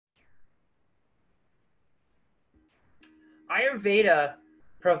Ayurveda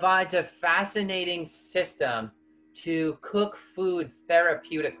provides a fascinating system to cook food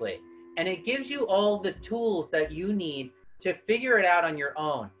therapeutically, and it gives you all the tools that you need to figure it out on your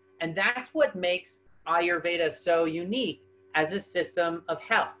own. And that's what makes Ayurveda so unique as a system of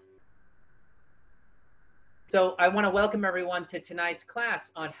health. So I want to welcome everyone to tonight's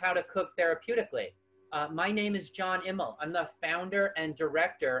class on how to cook therapeutically. My name is John Immel. I'm the founder and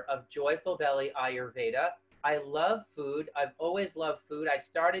director of Joyful Belly Ayurveda. I love food. I've always loved food. I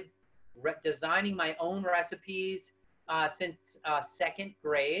started designing my own recipes since second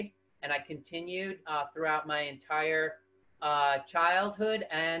grade, and I continued throughout my entire childhood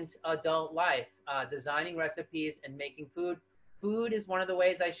and adult life, designing recipes and making food. Food is one of the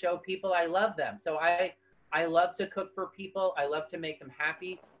ways I show people I love them. So I love to cook for people. I love to make them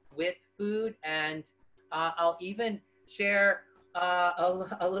happy with food. And I'll even share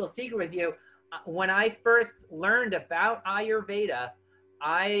a little secret with you. When I first learned about Ayurveda,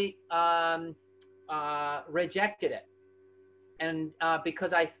 I rejected it. And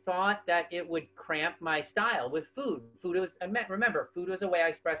because I thought that it would cramp my style with food. Remember, food was a way I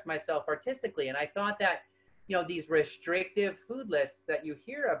expressed myself artistically. And I thought that, these restrictive food lists that you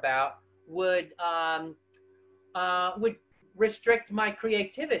hear about would restrict my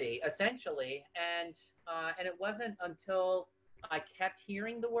creativity, essentially. And it wasn't until I kept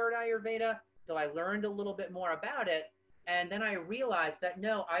hearing the word Ayurveda, till I learned a little bit more about it. And then I realized that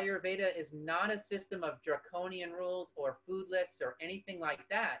no, Ayurveda is not a system of draconian rules or food lists or anything like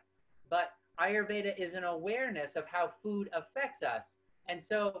that. But Ayurveda is an awareness of how food affects us. And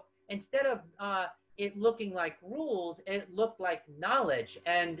so instead of it looking like rules, it looked like knowledge.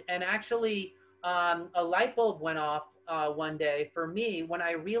 And actually, a light bulb went off one day for me when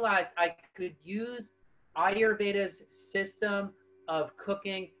I realized I could use Ayurveda's system of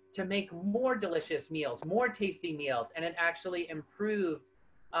cooking to make more delicious meals, more tasty meals, and it actually improved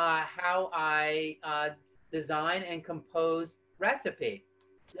how I design and compose recipes.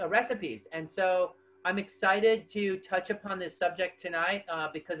 And so I'm excited to touch upon this subject tonight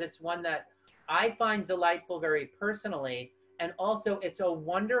because it's one that I find delightful very personally. And also, it's a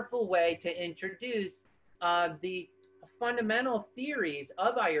wonderful way to introduce the fundamental theories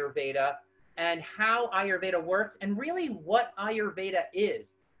of Ayurveda and how Ayurveda works and really what Ayurveda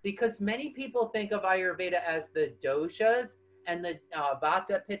is. Because many people think of Ayurveda as the doshas and the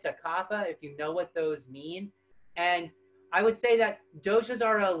Vata, Pitta, Kapha, if you know what those mean. And I would say that doshas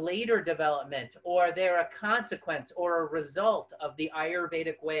are a later development, or they're a consequence or a result of the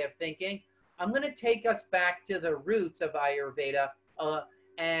Ayurvedic way of thinking. I'm going to take us back to the roots of Ayurveda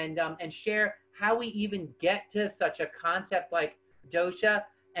and share how we even get to such a concept like dosha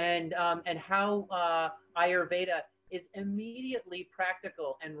and how Ayurveda is immediately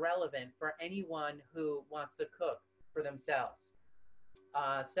practical and relevant for anyone who wants to cook for themselves.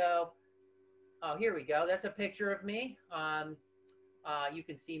 Here we go. That's a picture of me. You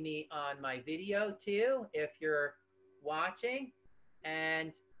can see me on my video too if you're watching.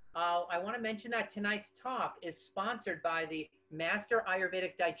 And I want to mention that tonight's talk is sponsored by the Master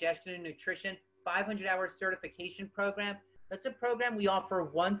Ayurvedic Digestion and Nutrition 500-hour certification program. That's a program we offer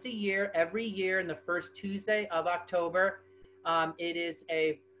once a year, every year in the first Tuesday of October. It is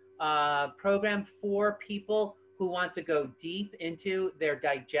a program for people who want to go deep into their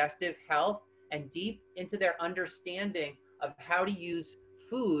digestive health and deep into their understanding of how to use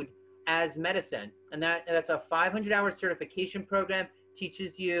food as medicine. And that's a 500-hour certification program,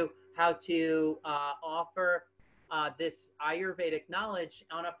 teaches you how to offer this Ayurvedic knowledge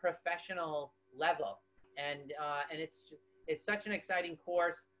on a professional level. And it's such an exciting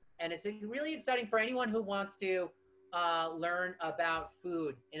course, and it's really exciting for anyone who wants to learn about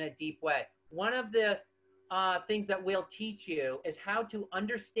food in a deep way. One of the things that we'll teach you is how to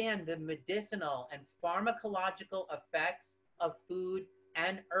understand the medicinal and pharmacological effects of food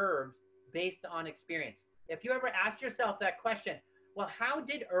and herbs based on experience. If you ever asked yourself that question, well, how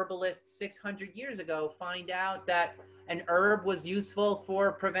did herbalists 600 years ago find out that an herb was useful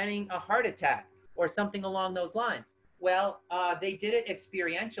for preventing a heart attack or something along those lines? Well, they did it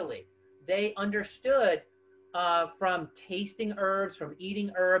experientially. They understood from tasting herbs, from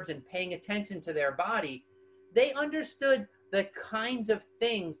eating herbs and paying attention to their body, they understood the kinds of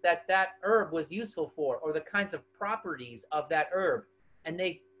things that herb was useful for, or the kinds of properties of that herb. And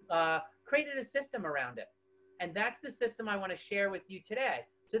they created a system around it. And that's the system I want to share with you today,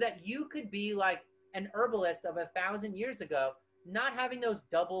 so that you could be like an herbalist of 1,000 years ago, not having those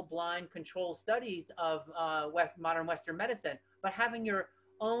double-blind control studies of modern Western medicine, but having your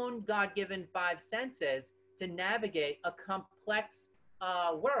own God-given 5 senses to navigate a complex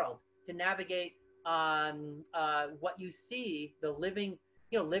world, to navigate what you see, the living,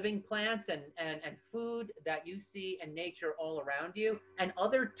 living plants and food that you see in nature all around you, and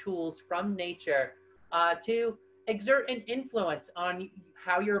other tools from nature to exert an influence on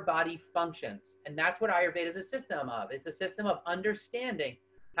how your body functions. And that's what Ayurveda is a system of. It's a system of understanding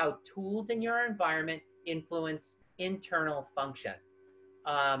how tools in your environment influence internal function.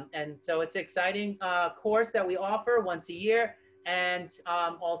 And so it's an exciting course that we offer once a year, and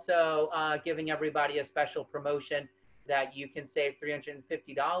also giving everybody a special promotion that you can save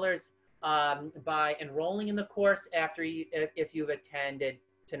 $350 by enrolling in the course after if you've attended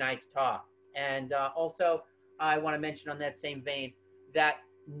tonight's talk. And also, I want to mention on that same vein that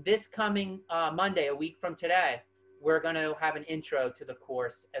this coming Monday, a week from today, we're going to have an intro to the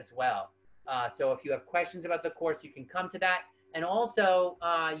course as well. So if you have questions about the course, you can come to that. And also,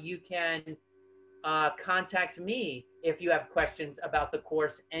 you can contact me if you have questions about the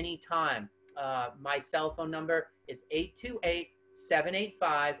course anytime. My cell phone number is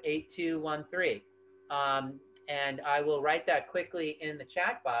 828-785-8213. And I will write that quickly in the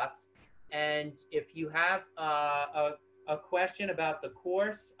chat box. And if you have a question about the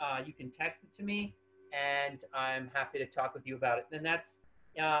course, you can text it to me, and I'm happy to talk with you about it. And that's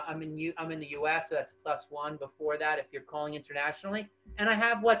I'm in the US, so that's +1 before that if you're calling internationally. And I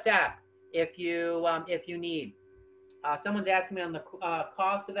have WhatsApp if you need. Someone's asking me on the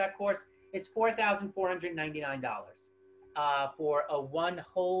cost of that course. It's $4,499 for a 1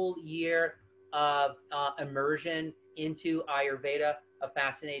 whole year of immersion into Ayurveda, a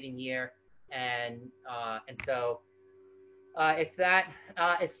fascinating year. And so if that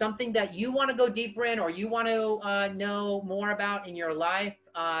is something that you want to go deeper in, or you want to know more about in your life,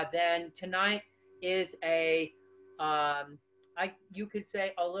 then tonight is you could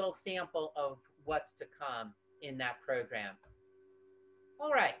say a little sample of what's to come in that program.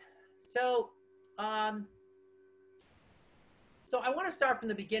 All right, so so I want to start from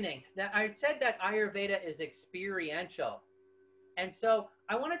the beginning. That I said that Ayurveda is experiential, and so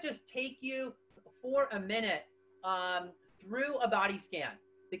I want to just take you for a minute through a body scan,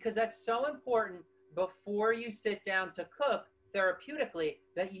 because that's so important before you sit down to cook therapeutically,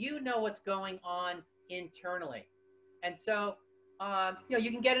 that you know what's going on internally. And so,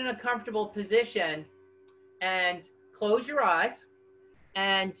 you can get in a comfortable position and close your eyes,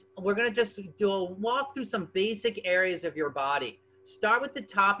 and we're going to just do a walk through some basic areas of your body. Start with the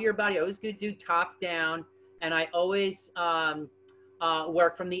top of your body. I always do top down, and I always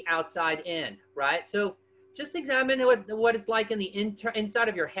work from the outside in, right? So just examine what it's like in the inside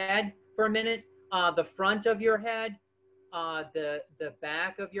of your head for a minute, the front of your head, the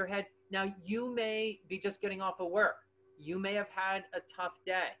back of your head. Now, you may be just getting off of work. You may have had a tough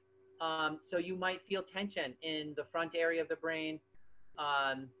day. So you might feel tension in the front area of the brain.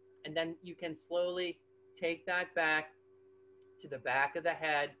 And then you can slowly take that back to the back of the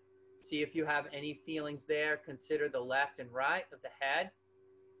head. See if you have any feelings there. Consider the left and right of the head.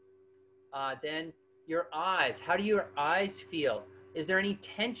 Then your eyes. How do your eyes feel? Is there any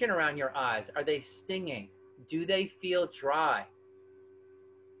tension around your eyes? Are they stinging? Do they feel dry?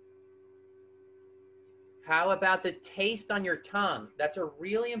 How about the taste on your tongue? That's a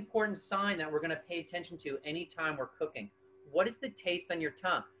really important sign that we're going to pay attention to anytime we're cooking. What is the taste on your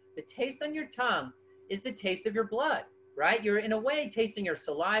tongue? The taste on your tongue is the taste of your blood, right? You're in a way tasting your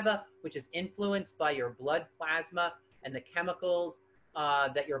saliva, which is influenced by your blood plasma and the chemicals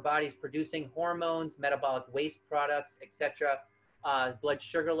that your body's producing, hormones, metabolic waste products, etc., blood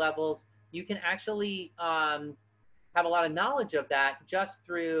sugar levels. You can actually have a lot of knowledge of that just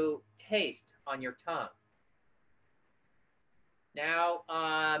through taste on your tongue. Now,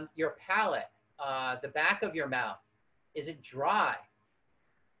 your palate, the back of your mouth, is it dry?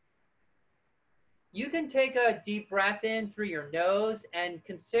 You can take a deep breath in through your nose and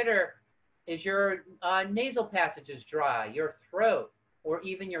consider, is your nasal passages dry, your throat, or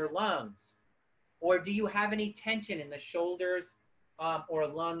even your lungs? Or do you have any tension in the shoulders or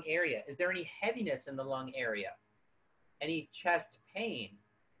lung area? Is there any heaviness in the lung area? Any chest pain?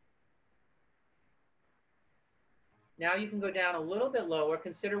 Now you can go down a little bit lower.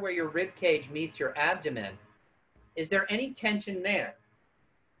 Consider where your rib cage meets your abdomen. Is there any tension there?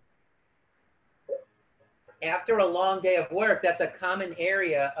 After a long day of work, that's a common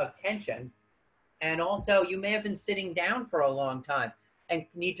area of tension. And also, you may have been sitting down for a long time and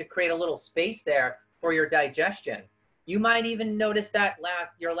need to create a little space there for your digestion. You might even notice that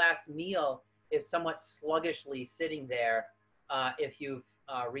your last meal is somewhat sluggishly sitting there if you've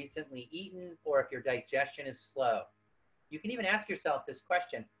recently eaten or if your digestion is slow. You can even ask yourself this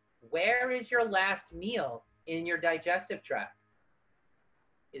question: where is your last meal in your digestive tract?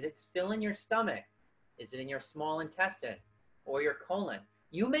 Is it still in your stomach? Is it in your small intestine or your colon?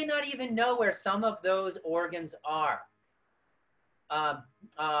 You may not even know where some of those organs are.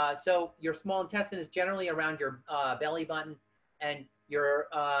 So your small intestine is generally around your belly button, and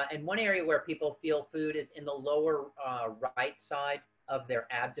and one area where people feel food is in the lower right side of their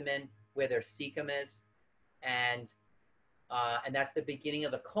abdomen, where their cecum is, and that's the beginning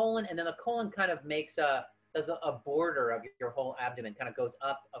of the colon. And then the colon kind of does a border of your whole abdomen, kind of goes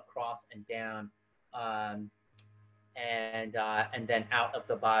up, across, and down, and then out of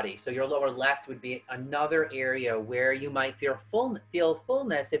the body. So your lower left would be another area where you might feel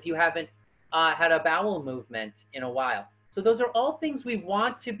fullness if you haven't had a bowel movement in a while. So those are all things we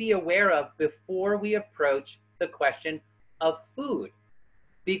want to be aware of before we approach the question of food.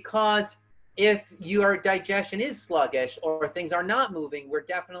 Because if your digestion is sluggish or things are not moving, we're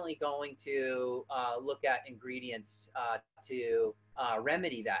definitely going to look at ingredients to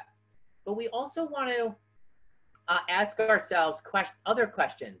remedy that. But we also want to ask ourselves other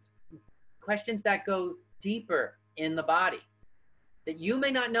questions that go deeper in the body that you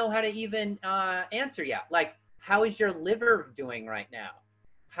may not know how to even answer yet. Like, how is your liver doing right now?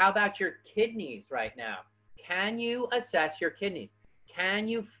 How about your kidneys right now? Can you assess your kidneys? Can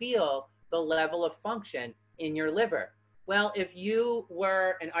you feel the level of function in your liver? Well, if you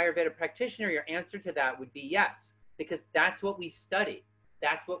were an Ayurveda practitioner, your answer to that would be yes, because that's what we study.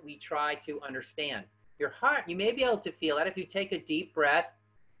 That's what we try to understand. Your heart, you may be able to feel that. If you take a deep breath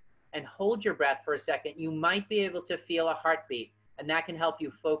and hold your breath for a second, you might be able to feel a heartbeat, and that can help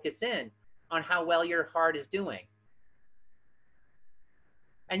you focus in on how well your heart is doing.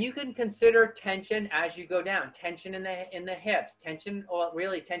 And you can consider tension as you go down, tension in the hips, tension, or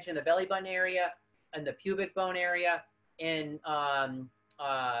really tension in the belly button area, and the pubic bone area, in the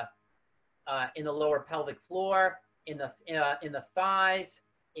lower pelvic floor, in the thighs,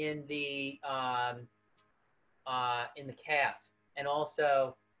 in the calves, and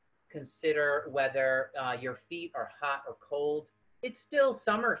also consider whether your feet are hot or cold. It's still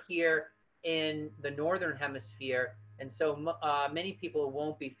summer here in the northern hemisphere, and so many people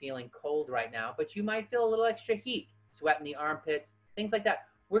won't be feeling cold right now, but you might feel a little extra heat, sweat in the armpits, things like that.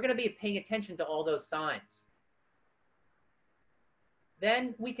 We're going to be paying attention to all those signs.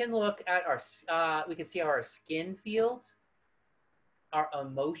 Then we can look at we can see how our skin feels, our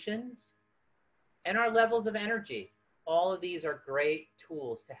emotions, and our levels of energy. All of these are great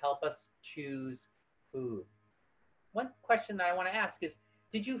tools to help us choose food. One question that I want to ask is,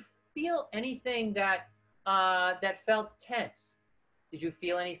 did you feel anything that felt tense? Did you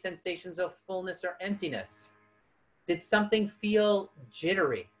feel any sensations of fullness or emptiness? Did something feel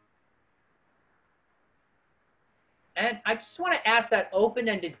jittery? And I just want to ask that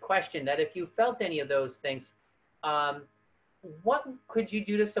open-ended question, that if you felt any of those things, what could you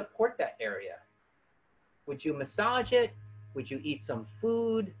do to support that area? Would you massage it? Would you eat some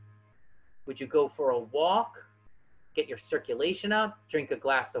food? Would you go for a walk? Get your circulation up? Drink a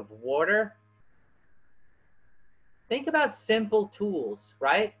glass of water? Think about simple tools,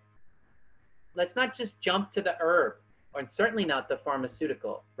 right? Let's not just jump to the herb, or certainly not the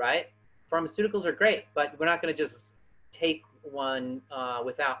pharmaceutical, right? Pharmaceuticals are great, but we're not going to just take one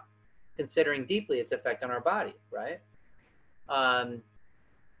without considering deeply its effect on our body, right? And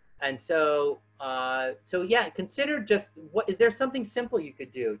so yeah, consider just is there something simple you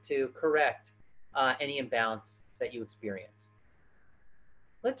could do to correct any imbalance that you experience?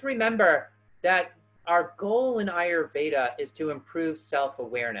 Let's remember that our goal in Ayurveda is to improve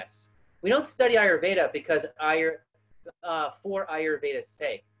self-awareness. We don't study Ayurveda because for Ayurveda's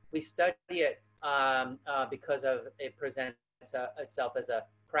sake. We study it because it presents itself as a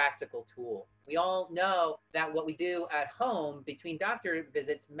practical tool. We all know that what we do at home between doctor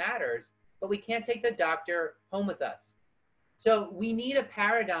visits matters, but we can't take the doctor home with us. So we need a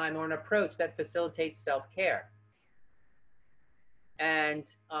paradigm or an approach that facilitates self-care. And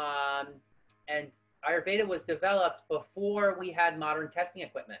Ayurveda was developed before we had modern testing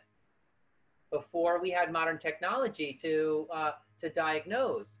equipment, before we had modern technology to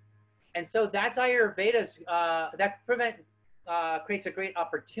diagnose. And so that's Ayurveda's, creates a great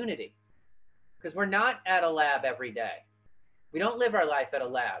opportunity, because we're not at a lab every day. We don't live our life at a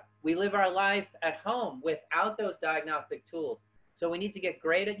lab. We live our life at home without those diagnostic tools. So we need to get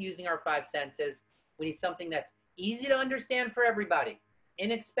great at using our five senses. We need something that's easy to understand for everybody,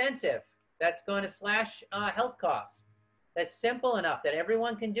 inexpensive, that's going to slash health costs, that's simple enough that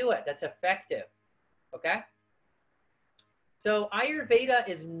everyone can do it, that's effective, okay? So Ayurveda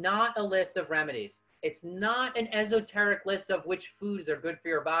is not a list of remedies. It's not an esoteric list of which foods are good for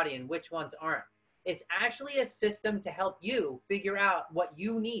your body and which ones aren't. It's actually a system to help you figure out what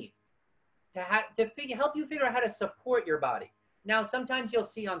you need. help you figure out how to support your body. Now, sometimes you'll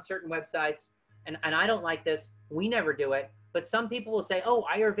see on certain websites, and I don't like this, we never do it, but some people will say, oh,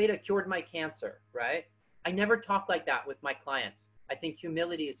 Ayurveda cured my cancer, right? I never talk like that with my clients. I think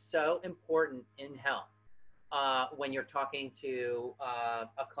humility is so important in health when you're talking to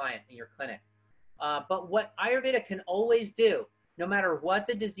a client in your clinic. But what Ayurveda can always do, no matter what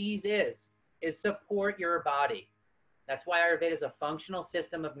the disease is support your body. That's why Ayurveda is a functional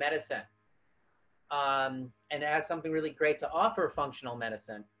system of medicine. And it has something really great to offer functional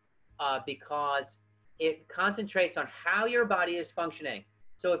medicine because it concentrates on how your body is functioning.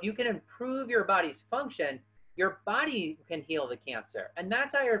 So if you can improve your body's function, your body can heal the cancer. And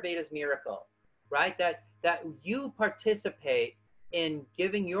that's Ayurveda's miracle, right? That you participate in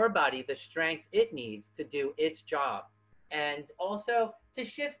giving your body the strength it needs to do its job. And also to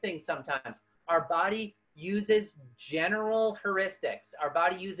shift things sometimes. Our body uses general heuristics. Our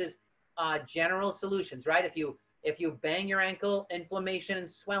body uses general solutions, right? If you bang your ankle, inflammation and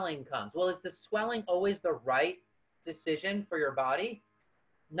swelling comes. Well, is the swelling always the right decision for your body?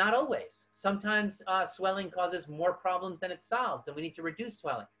 Not always. Sometimes swelling causes more problems than it solves, and we need to reduce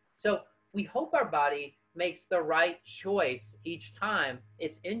swelling. So we hope our body makes the right choice each time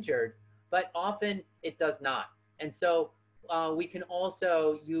it's injured, but often it does not. And so we can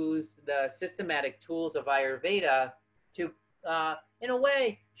also use the systematic tools of Ayurveda to, in a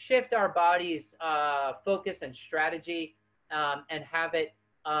way, shift our body's focus and strategy and have it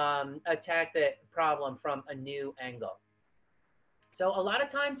attack the problem from a new angle. So a lot of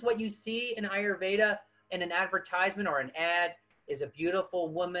times what you see in Ayurveda in an advertisement or an ad is a beautiful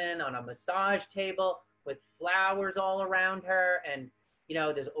woman on a massage table with flowers all around her, and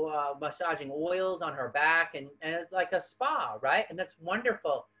there's massaging oils on her back, and it's like a spa, right? And that's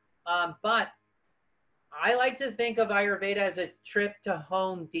wonderful. But I like to think of Ayurveda as a trip to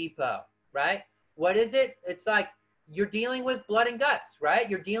Home Depot, right? What is it? It's like you're dealing with blood and guts, right?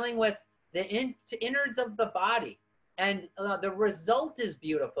 You're dealing with the innards of the body. And the result is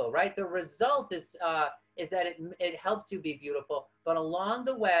beautiful, right? The result is that it helps you be beautiful. But along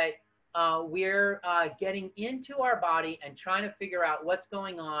the way, we're getting into our body and trying to figure out what's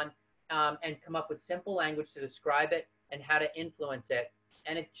going on and come up with simple language to describe it and how to influence it.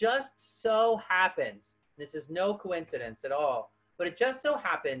 And it just so happens, this is no coincidence at all, but it just so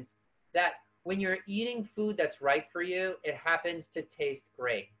happens that when you're eating food that's right for you, it happens to taste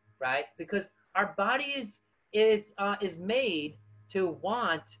great, right? Because our body is made to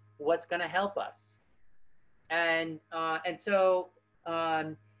want what's going to help us. And so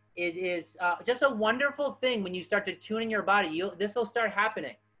it is just a wonderful thing when you start to tune in your body. This will start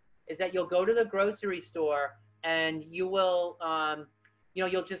happening, is that you'll go to the grocery store and you will,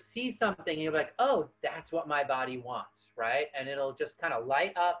 you'll just see something and you'll be like, oh, that's what my body wants, right? And it'll just kind of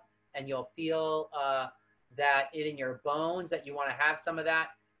light up and you'll feel that in your bones that you want to have some of that.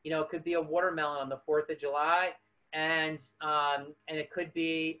 It could be a watermelon on the 4th of July, and it could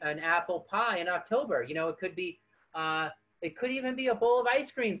be an apple pie in October. It could be, it could even be a bowl of ice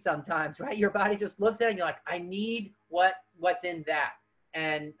cream sometimes, right? Your body just looks at it and you're like, I need what's in that.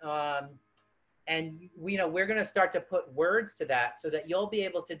 And we're going to start to put words to that so that you'll be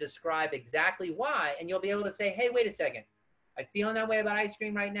able to describe exactly why, and you'll be able to say, hey, wait a second, I'm feeling that way about ice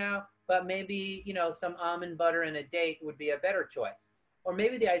cream right now, but maybe, some almond butter and a date would be a better choice. Or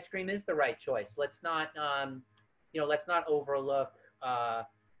maybe the ice cream is the right choice. Let's not, let's not overlook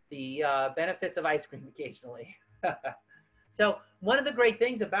the benefits of ice cream occasionally. So one of the great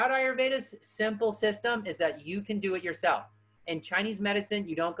things about Ayurveda's simple system is that you can do it yourself. In Chinese medicine,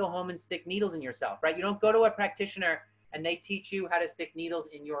 you don't go home and stick needles in yourself, right? You don't go to a practitioner and they teach you how to stick needles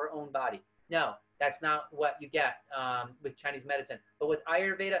in your own body. No, that's not what you get with Chinese medicine. But with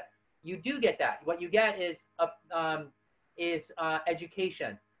Ayurveda, you do get that. What you get is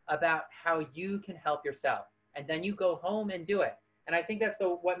education about how you can help yourself. And then you go home and do it. And I think that's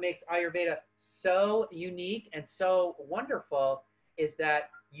what makes Ayurveda so unique and so wonderful, is that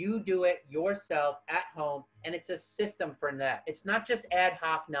you do it yourself at home, and it's a system for that. It's not just ad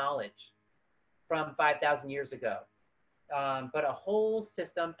hoc knowledge from 5,000 years ago, but a whole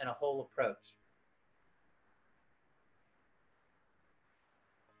system and a whole approach.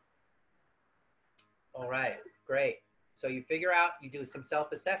 All right, great. So you figure out, you do some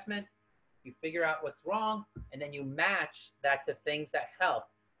self-assessment, you figure out what's wrong, and then you match that to things that help.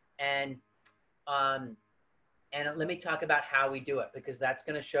 And let me talk about how we do it, because that's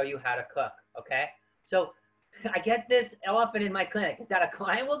going to show you how to cook, okay? So I get this often in my clinic, is that a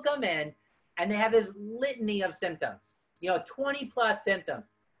client will come in and they have this litany of symptoms, 20 plus symptoms,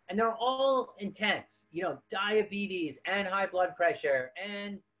 and they're all intense, diabetes and high blood pressure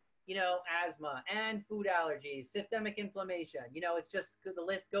and, you know, asthma and food allergies, systemic inflammation. You know, it's just the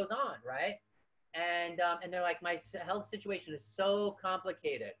list goes on, right? And they're like, my health situation is so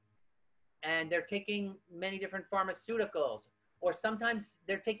complicated, and they're taking many different pharmaceuticals, or sometimes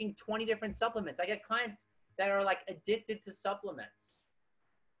they're taking 20 different supplements. I get clients that are like addicted to supplements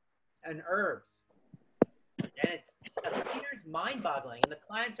and herbs, and it's mind-boggling. And the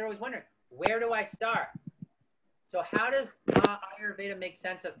clients are always wondering, where do I start? So how does Ayurveda make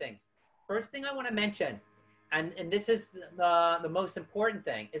sense of things? First thing I want to mention, and this is the most important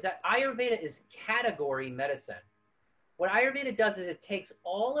thing, is that Ayurveda is category medicine. What Ayurveda does is it takes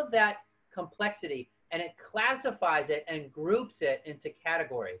all of that complexity and it classifies it and groups it into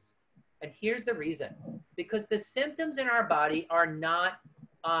categories. And here's the reason. Because the symptoms in our body are not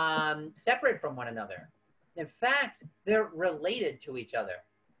separate from one another. In fact, they're related to each other.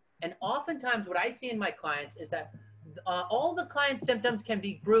 And oftentimes what I see in my clients is that all the client's symptoms can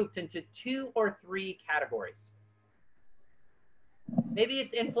be grouped into 2 or 3 categories. Maybe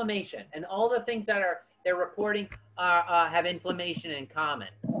it's inflammation, and all the things that they're reporting have inflammation in common.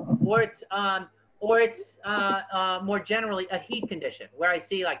 Or it's more generally a heat condition, where I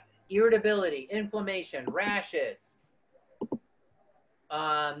see like irritability, inflammation, rashes,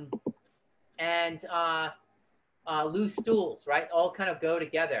 and loose stools, right? All kind of go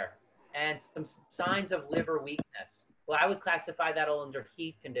together, and some signs of liver weakness. Well, I would classify that all under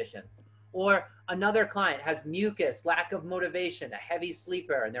heat condition. Or another client has mucus, lack of motivation, a heavy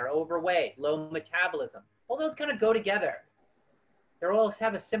sleeper, and they're overweight, low metabolism. All those kind of go together. They all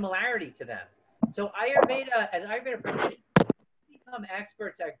have a similarity to them. So Ayurveda, as Ayurveda practitioners, become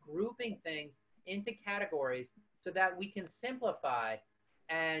experts at grouping things into categories so that we can simplify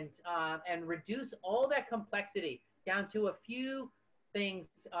and reduce all that complexity down to a few things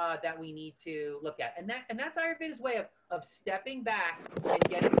that we need to look at. And that's Ayurveda's way of stepping back and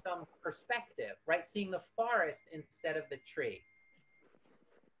getting some perspective, right? Seeing the forest instead of the tree.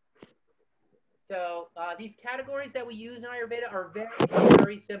 So these categories that we use in Ayurveda are very,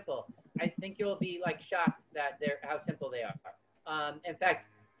 very simple. I think you'll be like shocked that how simple they are. In fact,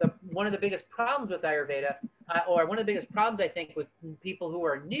 one of the biggest problems with Ayurveda, or one of the biggest problems I think with people who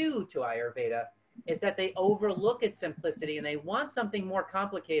are new to Ayurveda, is that they overlook its simplicity and they want something more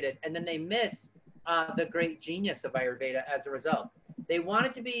complicated, and then they miss the great genius of Ayurveda as a result. They want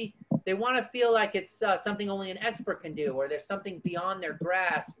it to be, they want to feel like it's something only an expert can do, or there's something beyond their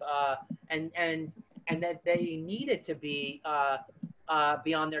grasp, and that they need it to be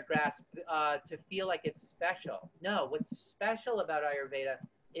beyond their grasp to feel like it's special. No, what's special about Ayurveda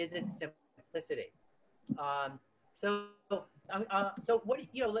is its simplicity. So what,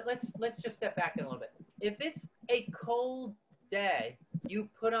 you know, let's just step back in a little bit. If it's a cold day, you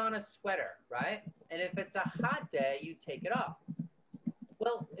put on a sweater, right? And if it's a hot day, you take it off.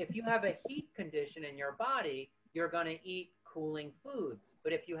 Well, if you have a heat condition in your body, you're going to eat cooling foods.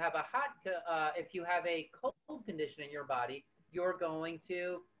 But if you have a cold condition in your body, you're going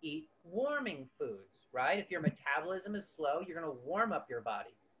to eat warming foods, right? If your metabolism is slow, you're going to warm up your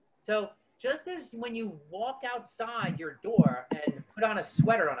body. So just as when you walk outside your door and put on a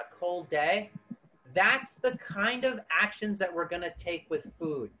sweater on a cold day, that's the kind of actions that we're going to take with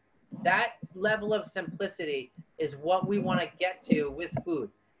food. That level of simplicity is what we want to get to with food.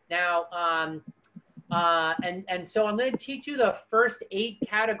 Now, so I'm going to teach you the first 8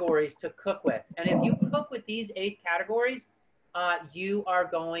 categories to cook with. And if you cook with these 8 categories, you are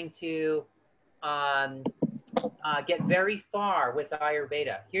going to get very far with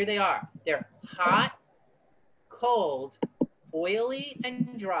Ayurveda. Here they are. They're hot, cold, oily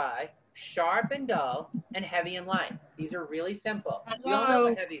and dry, sharp and dull, and heavy and light. These are really simple. Hello. We all know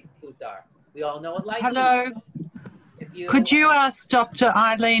what heavy foods are. We all know what light Hello. foods are. Could you ask Dr.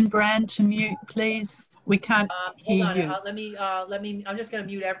 Eileen Brand to mute, please? We can't hear hold on. you. Let me. I'm just going to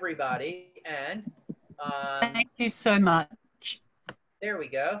mute everybody. And thank you so much. There we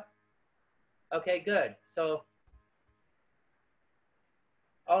go. Okay, good. So,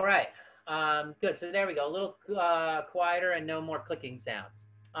 all right. Good. So there we go. A little quieter and no more clicking sounds.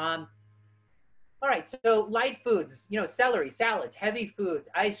 All right. So light foods, you know, celery, salads, heavy foods,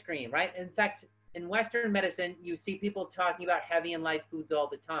 ice cream, right? In fact, in Western medicine, you see people talking about heavy and light foods all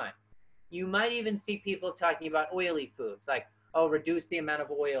the time. You might even see people talking about oily foods, like, oh, reduce the amount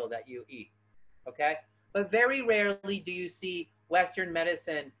of oil that you eat. Okay. But very rarely do you see Western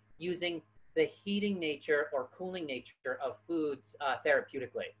medicine using the heating nature or cooling nature of foods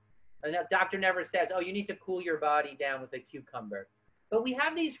therapeutically. And the doctor never says, oh, you need to cool your body down with a cucumber. But we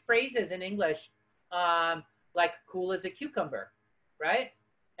have these phrases in English like cool as a cucumber, right?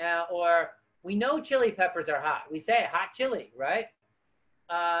 Or we know chili peppers are hot. We say hot chili, right?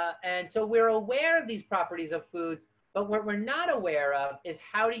 And so we're aware of these properties of foods, but what we're not aware of is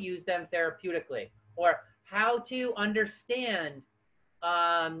how to use them therapeutically, or how to understand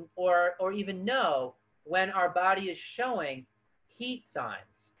or even know when our body is showing heat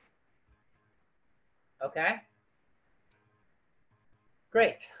signs. Okay?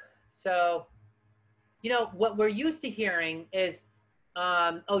 Great. So, you know, what we're used to hearing is,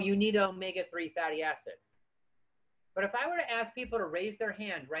 oh, you need omega-3 fatty acid. But if I were to ask people to raise their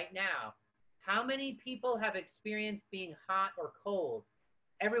hand right now, how many people have experienced being hot or cold?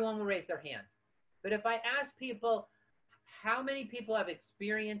 Everyone will raise their hand. But if I ask people, how many people have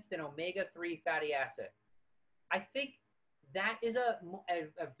experienced an omega-3 fatty acid? I think that is a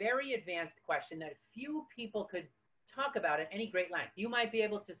very advanced question that few people could talk about at any great length. You might be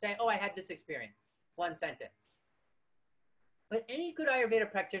able to say, oh, I had this experience, one sentence. But any good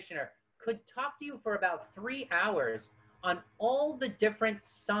Ayurveda practitioner could talk to you for about 3 hours on all the different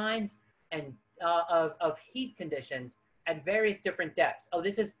signs and of heat conditions at various different depths. Oh,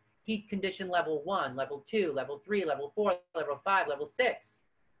 this is heat condition level 1, level 2, level 3, level 4, level 5, level 6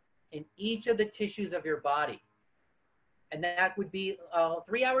 in each of the tissues of your body. And that would be a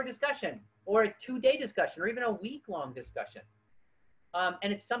 3-hour discussion, or a 2-day discussion, or even a week-long discussion.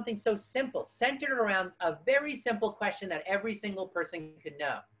 And it's something so simple, centered around a very simple question that every single person could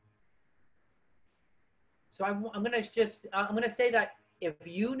know. So I'm going to say that if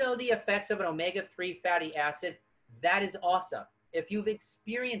you know the effects of an omega-3 fatty acid, that is awesome. If you've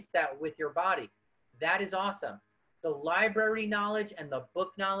experienced that with your body, that is awesome. The library knowledge and the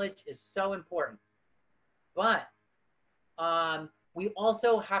book knowledge is so important. But we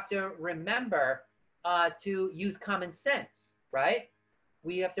also have to remember to use common sense, right?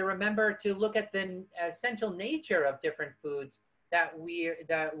 We have to remember to look at the essential nature of different foods that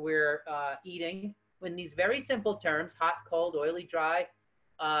we're eating in these very simple terms: hot, cold, oily, dry,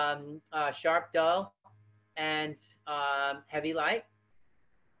 sharp, dull, and heavy, light.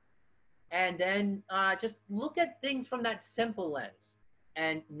 And then just look at things from that simple lens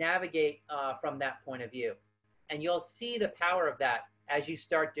and navigate from that point of view. And you'll see the power of that as you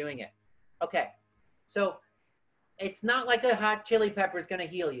start doing it. Okay, so it's not like a hot chili pepper is going to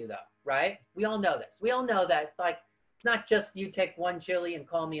heal you, though, right? We all know this. We all know that it's like, it's not just you take one chili and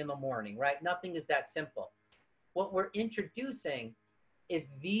call me in the morning, right? Nothing is that simple. What we're introducing is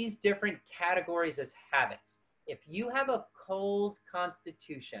these different categories as habits. If you have a cold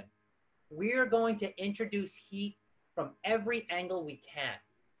constitution, we're going to introduce heat from every angle we can,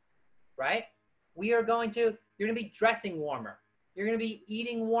 right? You're going to be dressing warmer. You're going to be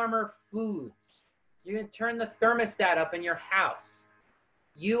eating warmer foods. You're going to turn the thermostat up in your house.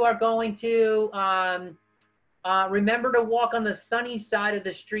 You are going to remember to walk on the sunny side of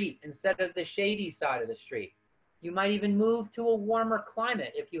the street instead of the shady side of the street. You might even move to a warmer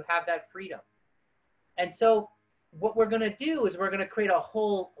climate if you have that freedom. And so what we're going to do is we're going to create a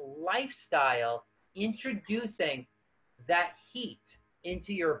whole lifestyle introducing that heat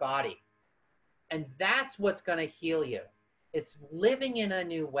into your body. And that's what's going to heal you. It's living in a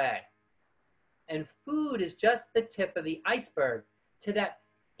new way. And food is just the tip of the iceberg to that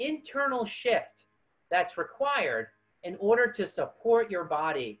internal shift that's required in order to support your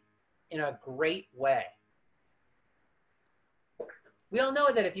body in a great way. We all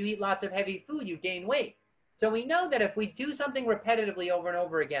know that if you eat lots of heavy food, you gain weight. So we know that if we do something repetitively over and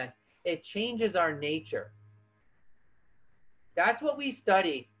over again, it changes our nature. That's what we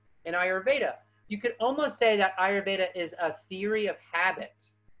study in Ayurveda. You could almost say that Ayurveda is a theory of habit,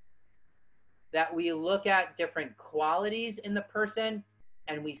 that we look at different qualities in the person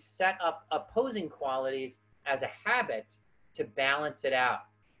and we set up opposing qualities as a habit to balance it out.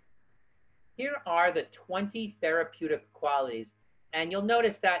 Here are the 20 therapeutic qualities. And you'll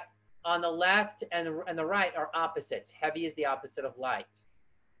notice that on the left and the right are opposites. Heavy is the opposite of light.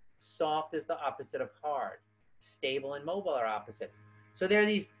 Soft is the opposite of hard. Stable and mobile are opposites. So there are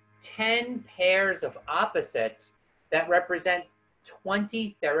these 10 pairs of opposites that represent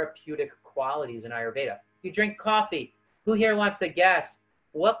 20 therapeutic qualities in Ayurveda. You drink coffee. Who here wants to guess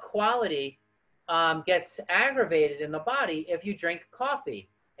what quality gets aggravated in the body if you drink coffee?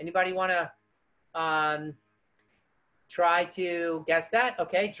 Anybody want to try to guess that?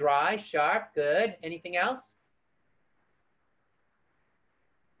 Okay, dry, sharp, good. Anything else?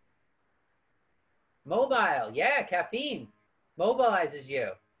 Mobile, yeah, caffeine mobilizes you.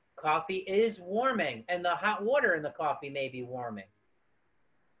 Coffee is warming, and the hot water in the coffee may be warming.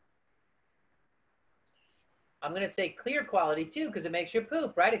 I'm going to say clear quality too, because it makes you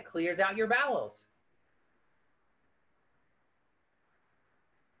poop, right? It clears out your bowels.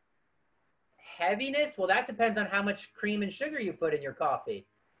 heaviness, well, that depends on how much cream and sugar you put in your coffee.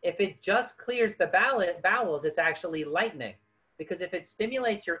 If it just clears the bowels, it's actually lightening. Because if it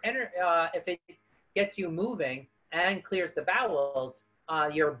stimulates your if it gets you moving and clears the bowels,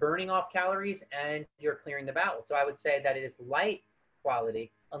 you're burning off calories and you're clearing the bowels. So I would say that it is light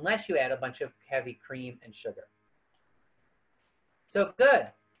quality unless you add a bunch of heavy cream and sugar. So good.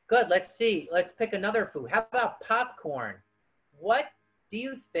 Let's see. Let's pick another food. How about popcorn? What do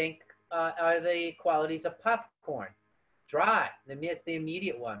you think are the qualities of popcorn? Dry. It's the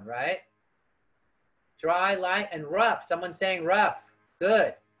immediate one, right? Dry, light, and rough. Someone's saying rough.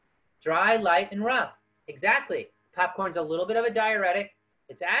 Good. Dry, light, and rough. Exactly. Popcorn's a little bit of a diuretic.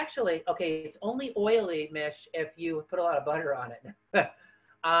 It's actually, okay, it's only oily, Mish, if you put a lot of butter on it.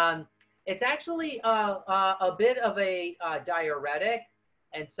 It's actually a bit of a diuretic,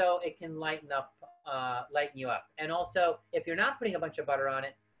 and so it can lighten you up. And also, if you're not putting a bunch of butter on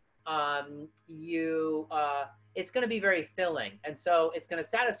it, it's going to be very filling, and so it's going to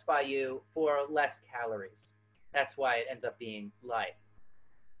satisfy you for less calories. That's why it ends up being light,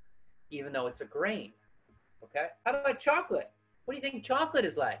 even though it's a grain. Okay. How about chocolate? What do you think chocolate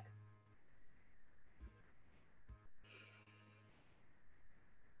is like?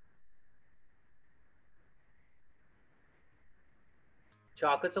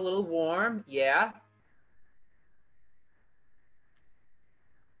 Chocolate's a little warm, yeah.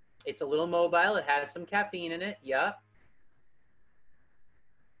 It's a little mobile. It has some caffeine in it, yeah.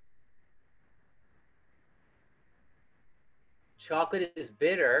 Chocolate is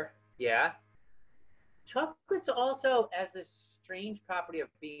bitter, yeah. Chocolate's also has this strange property of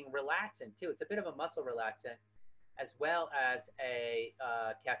being relaxant too. It's a bit of a muscle relaxant as well as a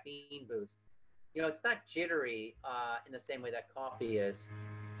caffeine boost. You know, it's not jittery in the same way that coffee is.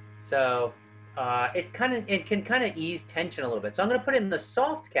 So it can kind of ease tension a little bit. So I'm going to put it in the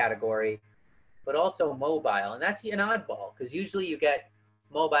soft category, but also mobile. And that's an oddball because usually you get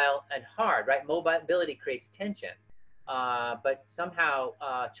mobile and hard, right? Mobility creates tension. But somehow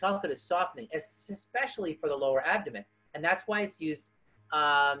chocolate is softening, especially for the lower abdomen. And that's why it's used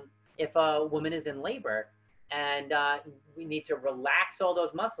if a woman is in labor and we need to relax all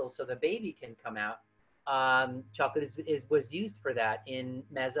those muscles so the baby can come out. Chocolate was used for that in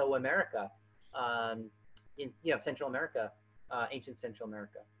Mesoamerica, in Central America, ancient Central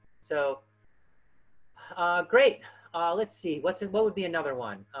America. So great. Let's see. What would be another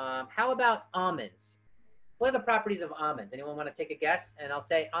one? How about almonds? What are the properties of almonds? Anyone want to take a guess? And I'll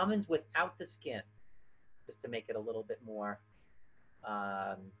say almonds without the skin, just to make it a little bit more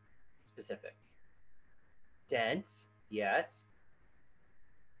specific. Dense, yes.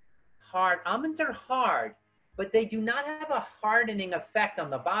 Hard. Almonds are hard, but they do not have a hardening effect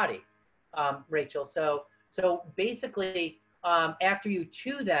on the body, Rachel. So basically, after you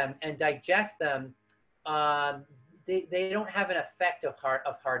chew them and digest them, they don't have an effect of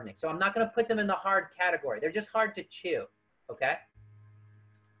hardening. So I'm not going to put them in the hard category. They're just hard to chew. Okay.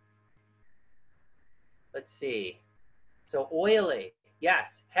 Let's see. So oily,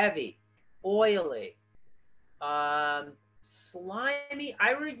 yes. Heavy, oily, slimy.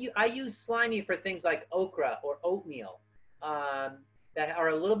 I use slimy for things like okra or oatmeal that are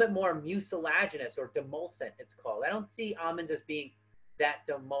a little bit more mucilaginous or demulcent. It's called. I don't see almonds as being that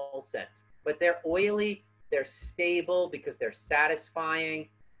demulcent, but they're oily. They're stable because they're satisfying.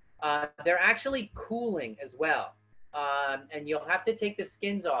 They're actually cooling as well. And you'll have to take the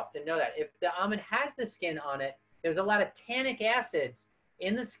skins off to know that. If the almond has the skin on it, there's a lot of tannic acids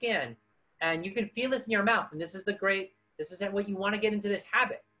in the skin, and you can feel this in your mouth. And this is what you want to get into this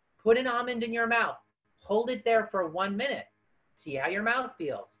habit. Put an almond in your mouth. Hold it there for 1 minute. See how your mouth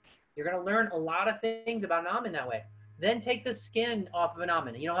feels. You're going to learn a lot of things about an almond that way. Then take the skin off of an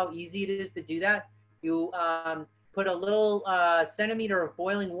almond. You know how easy it is to do that? You put a little centimeter of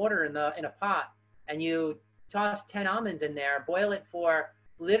boiling water in a pot, and you toss 10 almonds in there, boil it for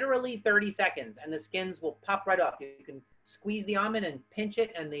literally 30 seconds, and the skins will pop right off. You can squeeze the almond and pinch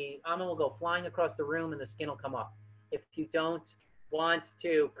it, and the almond will go flying across the room, and the skin will come off. If you don't want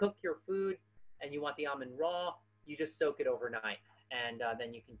to cook your food and you want the almond raw, you just soak it overnight, and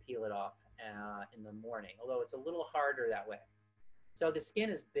then you can peel it off in the morning, although it's a little harder that way. So the skin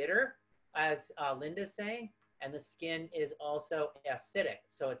is bitter, as Linda's saying, and the skin is also acidic.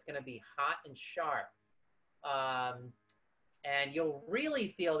 So it's going to be hot and sharp. And you'll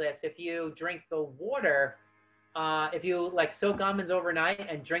really feel this if you drink the water. If you like soak almonds overnight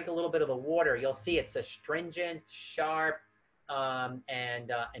and drink a little bit of the water, you'll see it's astringent, sharp,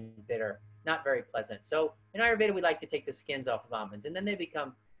 and bitter. Not very pleasant. So in Ayurveda, we like to take the skins off of almonds, and then they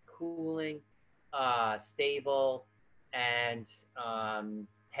become cooling, stable, and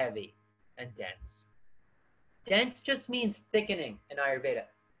heavy. and dense. Dense just means thickening in Ayurveda.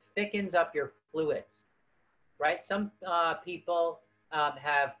 Thickens up your fluids, right? Some people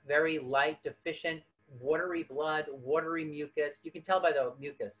have very light, deficient, watery blood, watery mucus. You can tell by the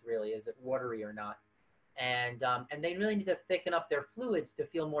mucus, really, is it watery or not? And they really need to thicken up their fluids to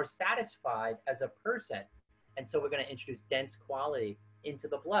feel more satisfied as a person. And so we're going to introduce dense quality into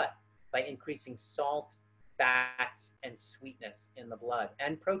the blood by increasing salt, fats, and sweetness in the blood,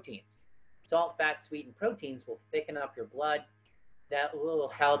 and proteins. Salt, fat, sweet, and proteins will thicken up your blood. That will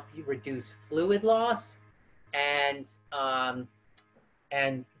help you reduce fluid loss and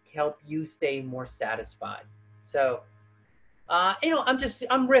help you stay more satisfied. So, I'm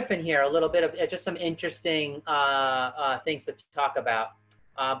riffing here a little bit of just some interesting things to talk about.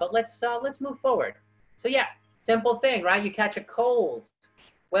 But let's move forward. So yeah, simple thing, right? You catch a cold.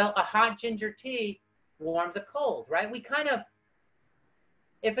 Well, a hot ginger tea warms a cold, right?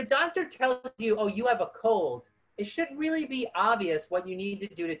 If a doctor tells you, oh, you have a cold, it should really be obvious what you need to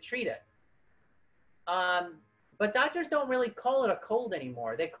do to treat it. But doctors don't really call it a cold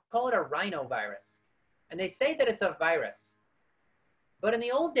anymore. They call it a rhinovirus. And they say that it's a virus. But in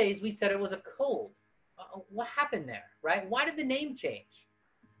the old days, we said it was a cold. What happened there, right? Why did the name change?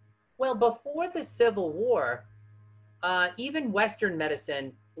 Well, before the Civil War, even Western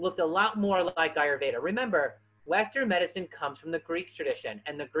medicine looked a lot more like Ayurveda. Remember, Western medicine comes from the Greek tradition,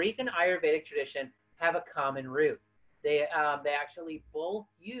 and the Greek and Ayurvedic tradition have a common root. They actually both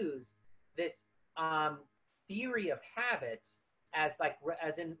use this theory of habits as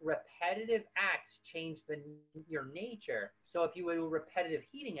in repetitive acts change your nature. So if you do repetitive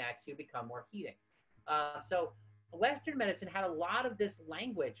heating acts, you become more heating. So Western medicine had a lot of this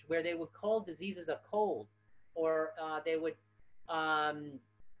language where they would call diseases a cold, or they would,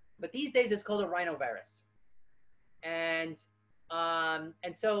 but these days it's called a rhinovirus. And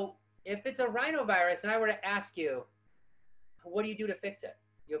so if it's a rhinovirus and I were to ask you, what do you do to fix it?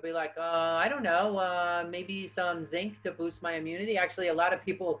 You'll be like, I don't know, maybe some zinc to boost my immunity. Actually, a lot of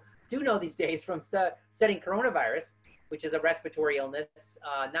people do know these days from studying coronavirus, which is a respiratory illness,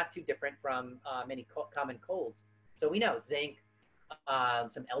 not too different from many common colds. So we know zinc,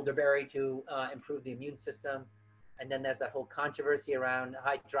 some elderberry to improve the immune system. And then there's that whole controversy around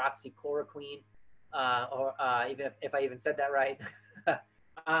hydroxychloroquine, or even if I even said that right.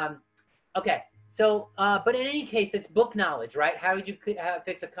 Okay. So, but in any case, it's book knowledge, right? How would you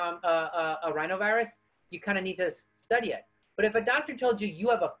fix a rhinovirus? You kind of need to study it. But if a doctor told you you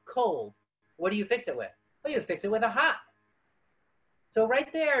have a cold, what do you fix it with? Well, you fix it with a hot. So right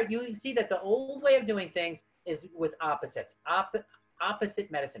there, you see that the old way of doing things is with opposites.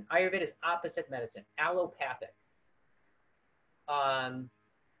 Opposite medicine. Ayurveda is opposite medicine, allopathic. And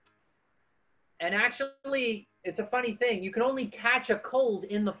actually, it's a funny thing. You can only catch a cold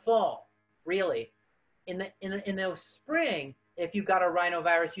in the fall. Really, in the spring, if you got a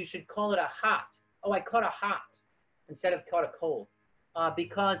rhinovirus, you should call it a hot. Oh, I caught a hot instead of caught a cold,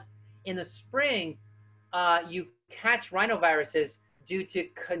 because in the spring, you catch rhinoviruses due to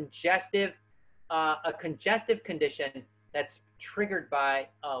a congestive condition that's triggered by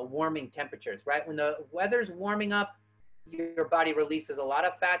warming temperatures. Right, when the weather's warming up, your body releases a lot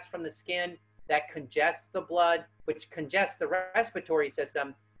of fats from the skin that congests the blood, which congests the respiratory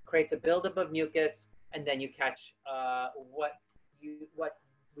system, creates a buildup of mucus, and then you catch what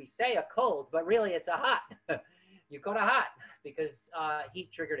we say a cold, but really it's a hot. You caught a hot because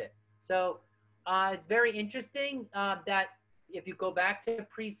heat triggered it. So it's very interesting that if you go back to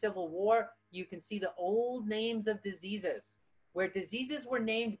pre-Civil War, you can see the old names of diseases, where diseases were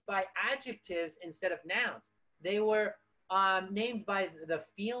named by adjectives instead of nouns. They were named by the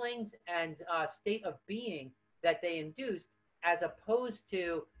feelings and state of being that they induced, as opposed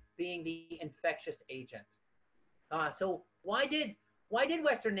to being the infectious agent. So why did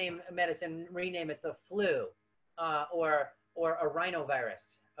Western medicine rename it the flu or a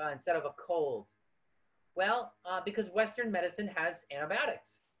rhinovirus instead of a cold? Well, because Western medicine has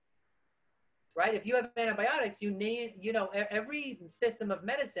antibiotics, right? If you have antibiotics, every system of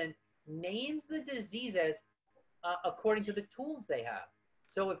medicine names the diseases according to the tools they have.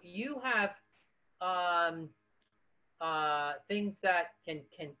 So if you have things that can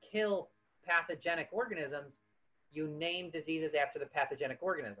kill pathogenic organisms, you name diseases after the pathogenic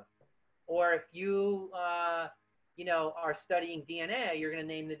organism. Or if you are studying DNA, you're going to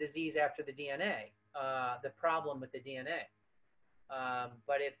name the disease after the DNA, the problem with the DNA.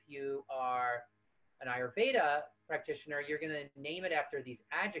 But if you are an Ayurveda practitioner, you're going to name it after these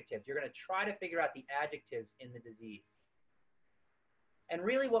adjectives. You're going to try to figure out the adjectives in the disease. And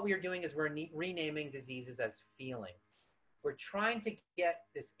really what we are doing is we're renaming diseases as feelings. We're trying to get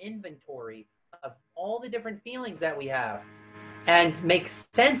this inventory of all the different feelings that we have and make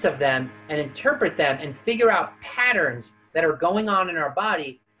sense of them and interpret them and figure out patterns that are going on in our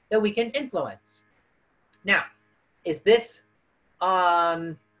body that we can influence. Now, is this,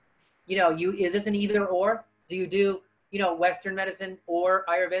 is this an either or? Do you do, Western medicine or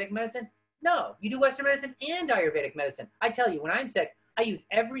Ayurvedic medicine? No, you do Western medicine and Ayurvedic medicine. I tell you, when I'm sick, I use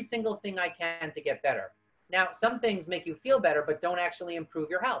every single thing I can to get better. Now, some things make you feel better, but don't actually improve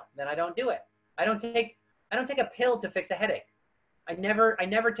your health. Then I don't do it. I don't take a pill to fix a headache. I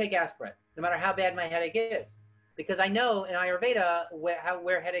never take aspirin, no matter how bad my headache is, because I know in Ayurveda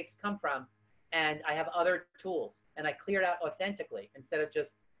where headaches come from, and I have other tools, and I clear it out authentically instead of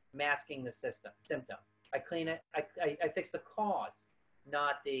just masking the symptom. I clean it. I fix the cause,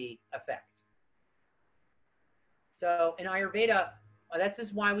 not the effect. So in Ayurveda, that's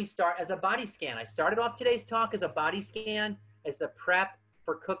just why we start as a body scan. I started off today's talk as a body scan, as the prep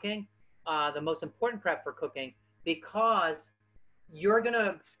for cooking, the most important prep for cooking, because you're going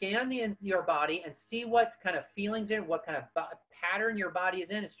to scan your body and see what kind of feelings are, what kind of pattern your body is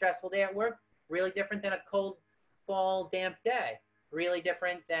in. A stressful day at work, really different than a cold fall, damp day, really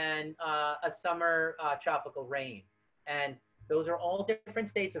different than a summer tropical rain. And those are all different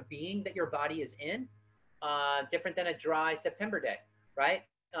states of being that your body is in, different than a dry September day, right?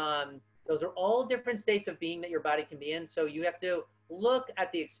 Those are all different states of being that your body can be in. So you have to look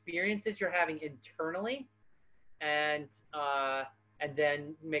at the experiences you're having internally, and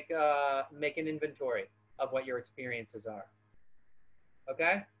then make an inventory of what your experiences are.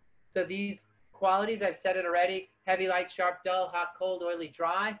 Okay? So these qualities, I've said it already: heavy, light, sharp, dull, hot, cold, oily,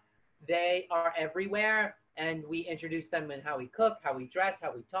 dry. They are everywhere, and we introduce them in how we cook, how we dress,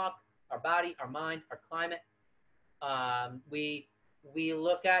 how we talk, our body, our mind, our climate. We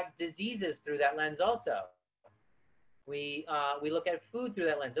look at diseases through that lens also. We look at food through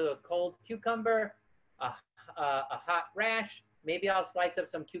that lens. So a cold cucumber, a hot rash. Maybe I'll slice up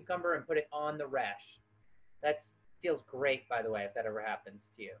some cucumber and put it on the rash. That feels great, by the way, if that ever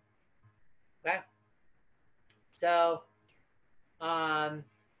happens to you. Okay? So, all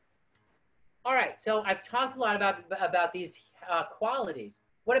right. So I've talked a lot about these qualities.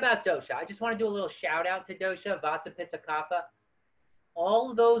 What about dosha? I just want to do a little shout out to dosha, vata, pitta, kapha.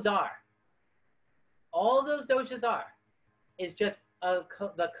 All those doshas is just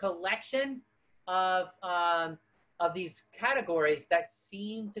the collection of these categories that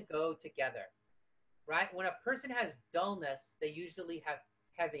seem to go together, right? When a person has dullness, they usually have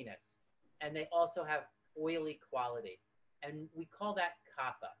heaviness, and they also have oily quality, and we call that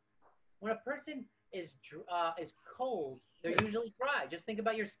kapha. When a person is cold, they're usually dry. Just think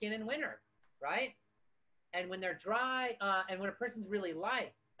about your skin in winter, right? And when they're dry, and when a person's really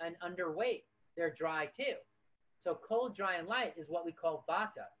light and underweight, they're dry too. So cold, dry, and light is what we call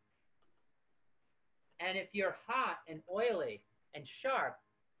vata. And if you're hot and oily and sharp,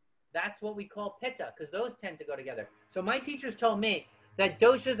 that's what we call pitta, because those tend to go together. So my teachers told me that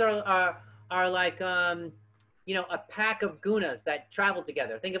doshas are like, a pack of gunas that travel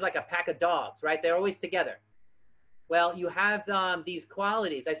together. Think of like a pack of dogs, right? They're always together. Well, you have these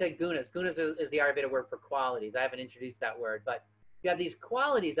qualities. I said gunas. Gunas is the Ayurveda word for qualities. I haven't introduced that word, but you have these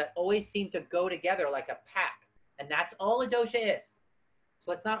qualities that always seem to go together like a pack. And that's all a dosha is. So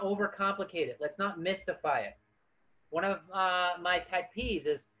let's not overcomplicate it. Let's not mystify it. One of my pet peeves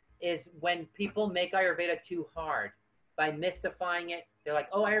is when people make Ayurveda too hard by mystifying it. They're like,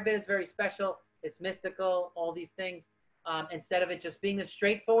 oh, Ayurveda is very special. It's mystical, all these things, instead of it just being a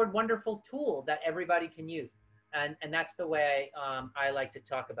straightforward, wonderful tool that everybody can use. And that's the way I like to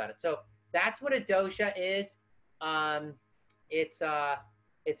talk about it. So that's what a dosha is. It's a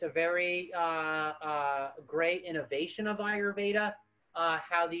very great innovation of Ayurveda,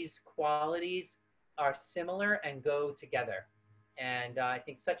 how these qualities are similar and go together. And I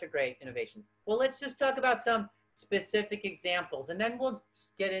think such a great innovation. Well, let's just talk about some specific examples, and then we'll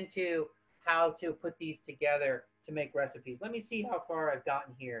get into how to put these together to make recipes. Let me see how far I've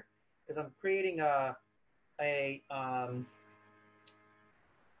gotten here, because I'm creating a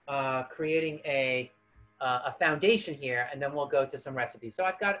foundation here, and then we'll go to some recipes. So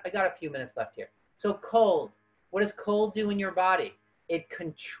I got a few minutes left here. So cold. What does cold do in your body? It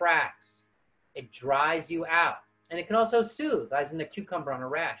contracts. It dries you out. And it can also soothe, as in the cucumber on a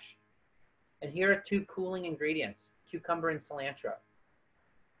rash. And here are two cooling ingredients, cucumber and cilantro.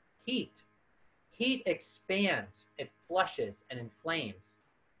 Heat. Heat expands, it flushes and inflames.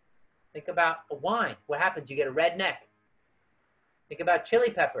 Think about a wine. What happens? You get a red neck. Think about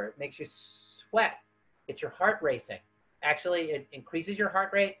chili pepper. It makes you sweat. Gets your heart racing. Actually, it increases your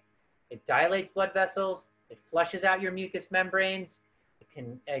heart rate. It dilates blood vessels. It flushes out your mucous membranes. It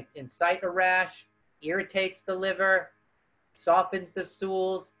can incite a rash, irritates the liver, softens the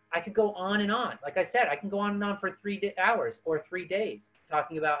stools. I could go on and on. Like I said, I can go on and on for 3 hours or 3 days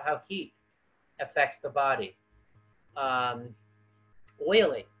talking about how heat affects the body.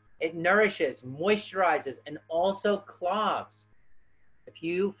 Oily. It nourishes, moisturizes, and also clogs. If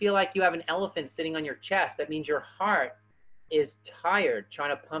you feel like you have an elephant sitting on your chest, that means your heart is tired trying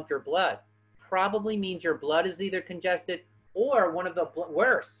to pump your blood. Probably means your blood is either congested or one of the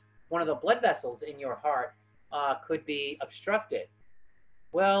blood vessels in your heart could be obstructed.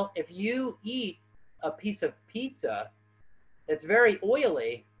 Well, if you eat a piece of pizza that's very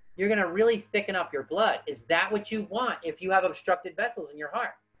oily, you're going to really thicken up your blood. Is that what you want if you have obstructed vessels in your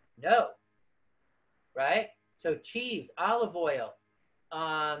heart? No. Right? So cheese, olive oil,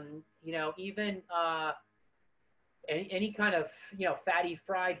 even any kind of, fatty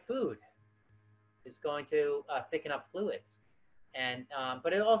fried food is going to thicken up fluids. And,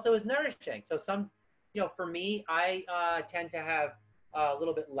 but it also is nourishing. So for me, I tend to have a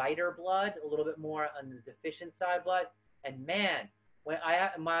little bit lighter blood, a little bit more on the deficient side blood. And man, when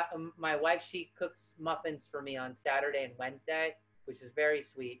my wife, she cooks muffins for me on Saturday and Wednesday, which is very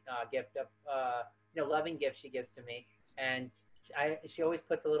sweet gift of, loving gift she gives to me. And she always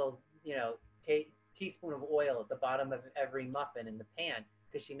puts a little, teaspoon of oil at the bottom of every muffin in the pan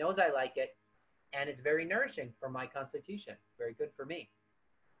because she knows I like it, and it's very nourishing for my constitution. Very good for me.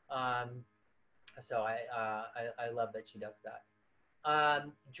 So I love that she does that.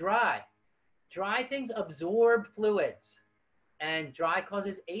 Dry things absorb fluids, and dry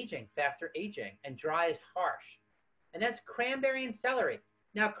causes aging, faster aging, and dry is harsh. And that's cranberry and celery.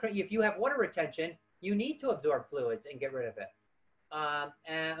 Now, if you have water retention, you need to absorb fluids and get rid of it.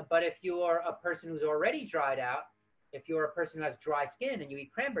 But if you are a person who's already dried out, if you're a person who has dry skin and you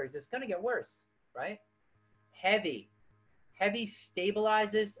eat cranberries, it's going to get worse, right? Heavy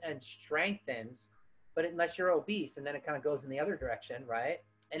stabilizes and strengthens, but unless you're obese, and then it kind of goes in the other direction, right?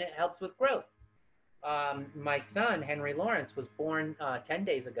 And it helps with growth. My son, Henry Lawrence, was born 10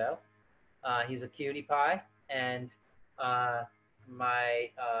 days ago. He's a cutie pie. And our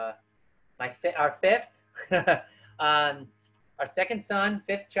fifth, our second son,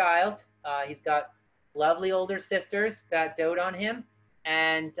 fifth child, he's got lovely older sisters that dote on him.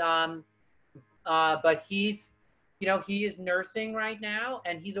 And, but he's, he is nursing right now,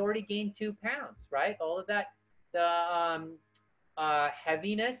 and he's already gained 2 pounds, right? All of that, the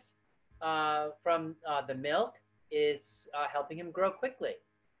heaviness from the milk is helping him grow quickly.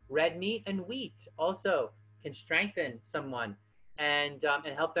 Red meat and wheat also can strengthen someone and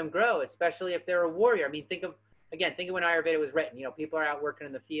help them grow, especially if they're a warrior. I mean, think of when Ayurveda was written. People are out working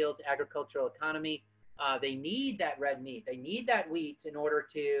in the fields, agricultural economy. They need that red meat. They need that wheat in order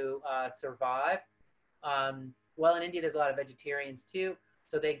to survive. Well, in India, there's a lot of vegetarians too,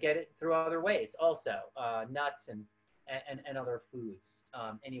 so they get it through other ways also, nuts and other foods.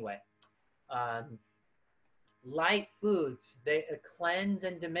 Light foods, they cleanse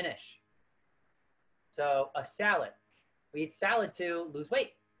and diminish. So a salad, we eat salad to lose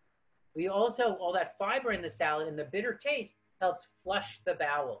weight. We also, all that fiber in the salad and the bitter taste helps flush the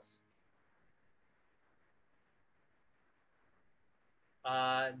bowels.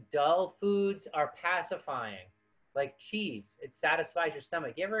 Dull foods are pacifying, like cheese. It satisfies your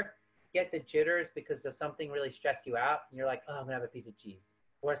stomach. You ever get the jitters because of something really stressed you out, and you're like, oh, I'm gonna have a piece of cheese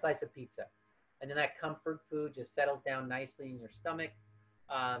or a slice of pizza, and then that comfort food just settles down nicely in your stomach.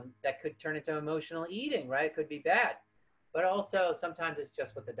 That could turn into emotional eating, right? It could be bad, but also sometimes it's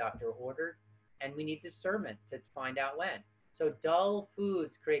just what the doctor ordered, and we need discernment to find out when. So dull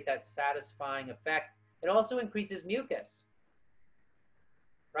foods create that satisfying effect. It also increases mucus,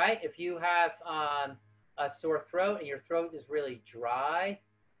 right? If you have a sore throat and your throat is really dry,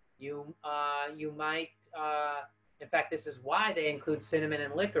 you might, in fact, this is why they include cinnamon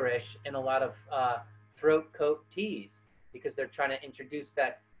and licorice in a lot of throat coat teas, because they're trying to introduce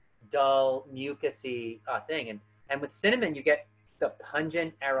that dull, mucusy thing. And with cinnamon, you get the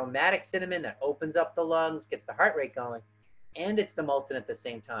pungent, aromatic cinnamon that opens up the lungs, gets the heart rate going, and it's the emulsant at the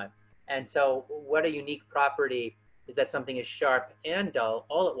same time. And so what a unique property is that something is sharp and dull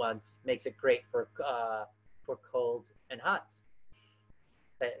all at once makes it great for colds and hots,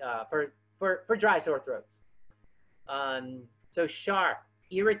 for dry sore throats. So sharp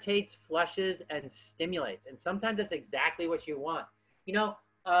irritates, flushes, and stimulates. And sometimes that's exactly what you want.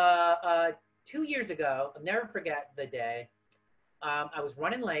 2 years ago, I'll never forget the day, I was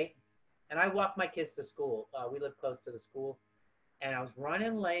running late, and I walked my kids to school. We live close to the school. And I was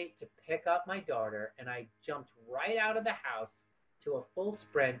running late to pick up my daughter, and I jumped right out of the house to a full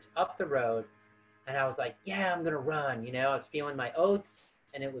sprint up the road. And I was like, yeah, I'm gonna run. You know, I was feeling my oats,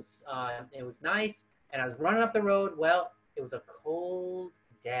 and it was nice. And I was running up the road. Well, it was a cold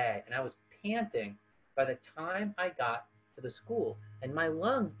day, and I was panting by the time I got to the school, and my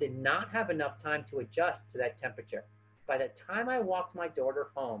lungs did not have enough time to adjust to that temperature. By the time I walked my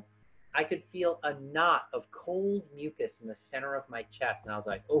daughter home, I could feel a knot of cold mucus in the center of my chest, and I was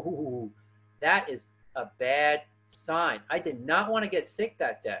like, oh, that is a bad sign. I did not want to get sick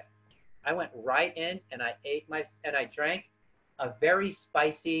that day. I went right in and I drank a very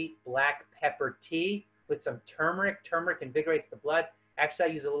spicy black pepper tea with some turmeric. Turmeric invigorates the blood.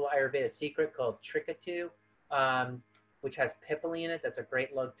 Actually, I use a little Ayurveda secret called Trikatu, which has pippali in it. That's a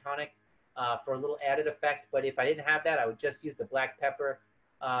great lung tonic for a little added effect. But if I didn't have that, I would just use the black pepper.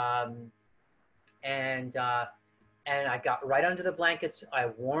 And I got right under the blankets. I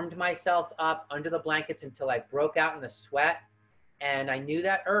warmed myself up under the blankets until I broke out in the sweat. And I knew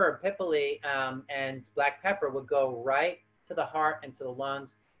that herb, pippali, and black pepper would go right to the heart and to the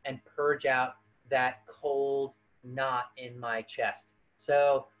lungs and purge out that cold knot in my chest.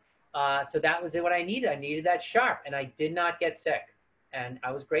 So that was what I needed. I needed that sharp, and I did not get sick. And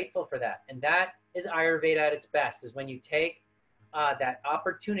I was grateful for that. And that is Ayurveda at its best, is when you take that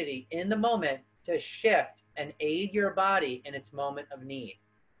opportunity in the moment to shift and aid your body in its moment of need.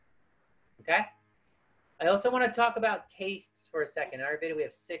 Okay? I also want to talk about tastes for a second. In Ayurveda, we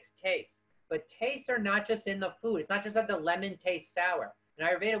have 6 tastes. But tastes are not just in the food. It's not just that the lemon tastes sour. In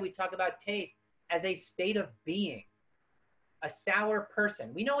Ayurveda, we talk about taste as a state of being. A sour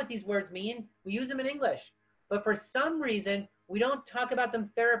person. We know what these words mean. We use them in English. But for some reason, we don't talk about them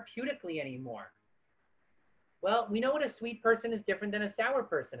therapeutically anymore. Well, we know what a sweet person is different than a sour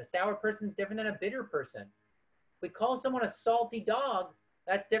person. A sour person is different than a bitter person. We call someone a salty dog.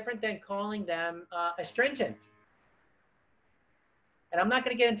 That's different than calling them astringent. And I'm not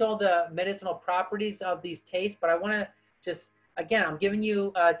going to get into all the medicinal properties of these tastes, but I want to just, again, I'm giving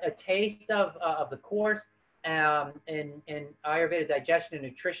you a taste of the course in Ayurveda digestion and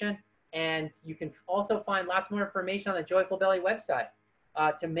nutrition. And you can also find lots more information on the Joyful Belly website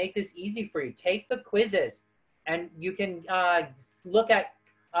to make this easy for you. Take the quizzes, and you can look at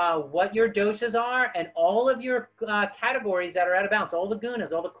what your doshas are and all of your categories that are out of balance, all the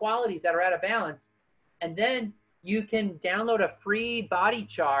gunas, all the qualities that are out of balance. And then you can download a free body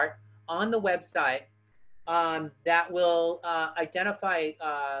chart on the website that will identify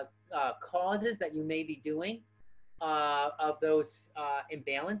causes that you may be doing of those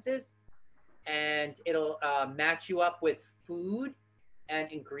imbalances. And it'll match you up with food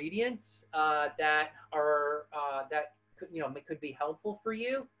and ingredients that are that could be helpful for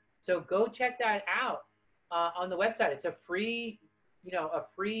you. So go check that out on the website. It's a free,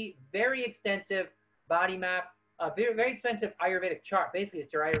 very extensive body map, a very, very expensive Ayurvedic chart. Basically,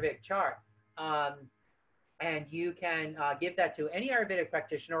 it's your Ayurvedic chart. And you can give that to any Ayurvedic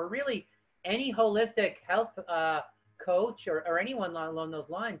practitioner, or really any holistic health coach or anyone along those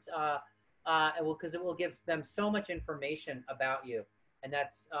lines, because it will give them so much information about you. And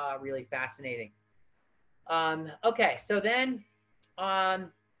that's really fascinating. Okay, so then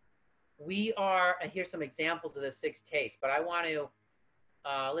here's some examples of the 6 tastes, but I want to,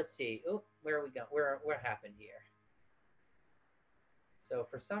 let's see, where are we going? Where happened here? So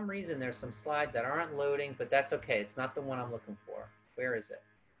for some reason, there's some slides that aren't loading, but that's okay. It's not the one I'm looking for. Where is it?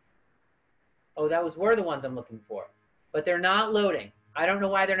 Oh, were the ones I'm looking for, but they're not loading. I don't know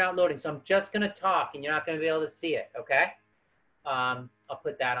why they're not loading. So I'm just going to talk, and you're not going to be able to see it, okay? I'll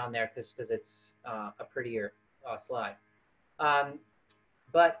put that on there because it's a prettier slide.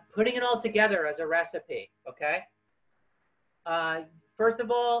 But putting it all together as a recipe, okay? First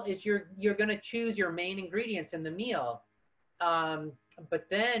of all, is you're going to choose your main ingredients in the meal. But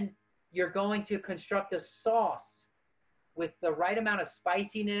then you're going to construct a sauce with the right amount of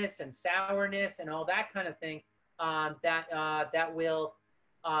spiciness and sourness and all that kind of thing that will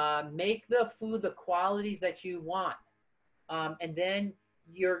make the food the qualities that you want. And then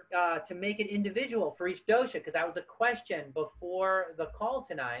you're to make it individual for each dosha, because that was a question before the call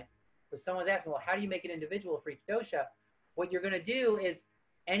tonight. Was someone was asking, well, how do you make it individual for each dosha? What you're going to do is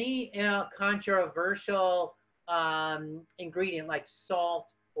any controversial ingredient like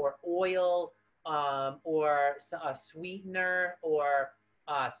salt or oil or a sweetener or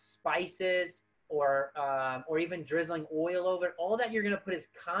spices or even drizzling oil over it, all that you're going to put as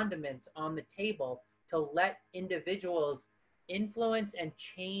condiments on the table to let individuals influence and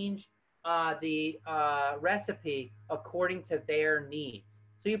change the recipe according to their needs.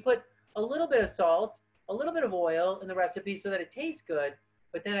 So you put a little bit of salt, a little bit of oil in the recipe so that it tastes good,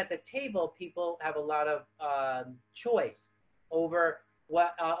 but then at the table, people have a lot of choice over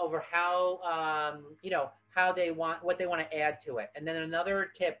over how how they want what they want to add to it. And then another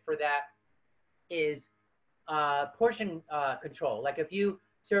tip for that is portion control. Like if you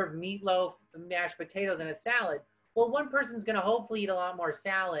serve meatloaf, mashed potatoes, and a salad, well, one person's going to hopefully eat a lot more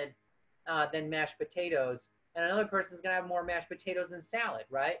salad than mashed potatoes, and another person's going to have more mashed potatoes than salad,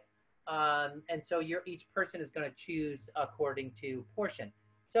 right? And so each person is going to choose according to portion.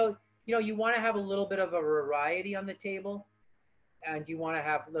 So you want to have a little bit of a variety on the table, and you want to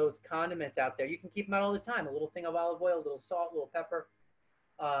have those condiments out there. You can keep them out all the time. A little thing of olive oil, a little salt, a little pepper,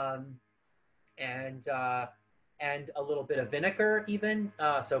 and a little bit of vinegar even,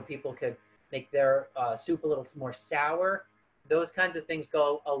 so people could make their soup a little more sour. Those kinds of things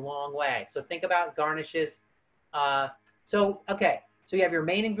go a long way. So think about garnishes. Okay, so you have your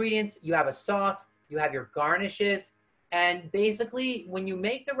main ingredients, you have a sauce, you have your garnishes, and basically when you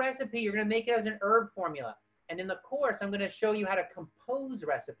make the recipe, you're gonna make it as an herb formula. And in the course, I'm gonna show you how to compose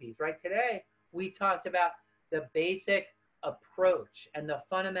recipes, right? Today, we talked about the basic approach and the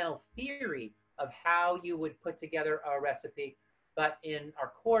fundamental theory of how you would put together a recipe. But in our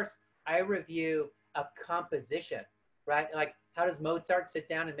course, I review a composition, right? Like, how does Mozart sit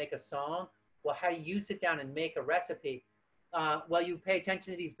down and make a song? Well, how do you sit down and make a recipe? Well, you pay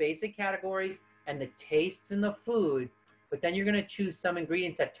attention to these basic categories and the tastes in the food, but then you're going to choose some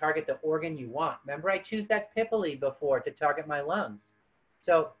ingredients that target the organ you want. Remember, I choose that pipili before to target my lungs.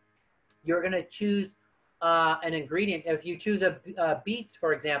 So you're going to choose an ingredient. If you choose beets,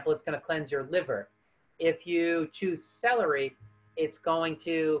 for example, it's going to cleanse your liver. If you choose celery, it's going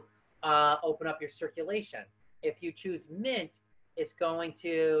to open up your circulation. If you choose mint, it's going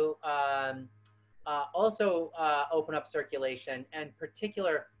to also open up circulation and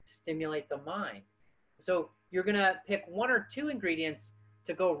particular stimulate the mind. So you're going to pick one or two ingredients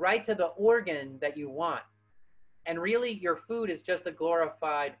to go right to the organ that you want. And really, your food is just a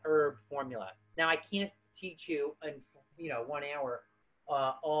glorified herb formula. Now, I can't teach you in 1 hour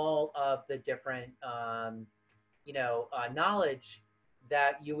all of the different knowledge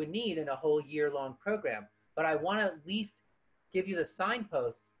that you would need in a whole year-long program, but I want to at least give you the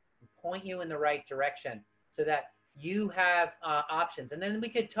signposts and point you in the right direction so that you have options. And then we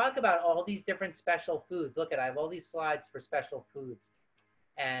could talk about all these different special foods. Look, I have all these slides for special foods,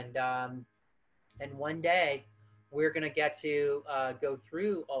 and one day we're going to get to go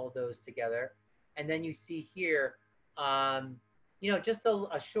through all of those together. And then you see here, just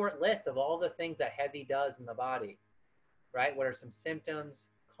a short list of all the things that heavy does in the body, right? What are some symptoms,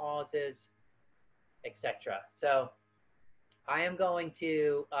 causes, etc. So I am going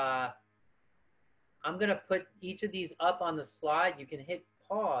to, I'm going to put each of these up on the slide. You can hit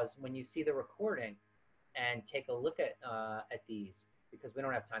pause when you see the recording and take a look at these, because we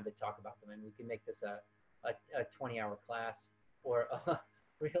don't have time to talk about them, and we can make this a 20-hour class, or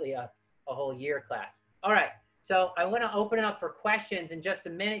really a whole year class. All right, so I want to open it up for questions in just a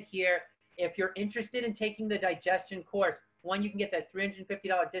minute here. If you're interested in taking the digestion course, one, you can get that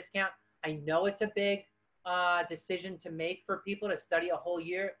 $350 discount. I know it's a big decision to make for people to study a whole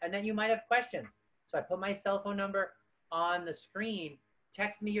year, and then you might have questions. So I put my cell phone number on the screen.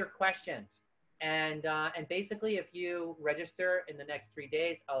 Text me your questions. And basically, if you register in the next 3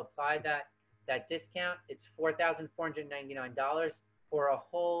 days, I'll apply that discount. It's $4,499 for a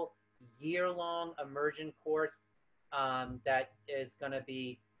whole year-long immersion course that is going to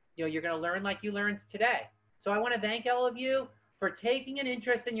be, you're going to learn like you learned today. So I want to thank all of you for taking an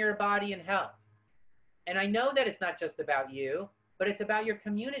interest in your body and health. And I know that it's not just about you, but it's about your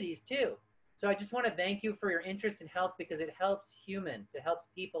communities too. So I just want to thank you for your interest in health, because it helps humans. It helps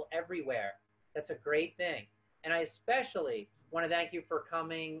people everywhere. That's a great thing. And I especially want to thank you for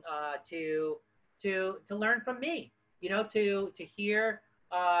coming to learn from me, to hear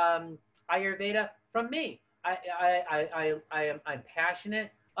Ayurveda from me. I'm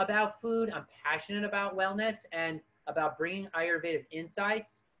passionate about food. I'm passionate about wellness and about bringing Ayurveda's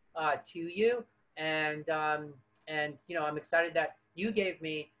insights to you. And I'm excited that you gave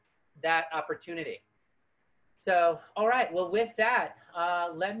me that opportunity. So, all right. Well, with that,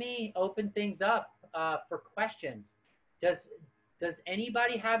 let me open things up for questions. Does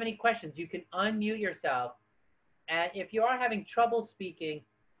anybody have any questions? You can unmute yourself. And if you are having trouble speaking,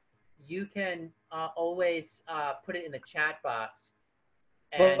 you can always put it in the chat box,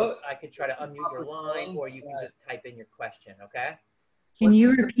 and I could try to unmute your line, or you can just type in your question, okay? Can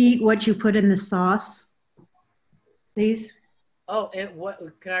you repeat what you put in the sauce, please? Oh,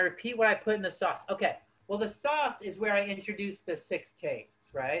 can I repeat what I put in the sauce? Okay. Well, the sauce is where I introduce the 6 tastes,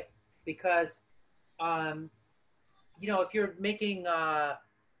 right? Because, if you're making,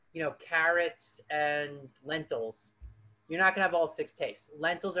 carrots and lentils, You're not going to have all 6 tastes.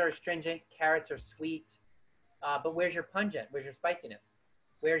 Lentils are astringent, carrots are sweet, but where's your pungent? Where's your spiciness?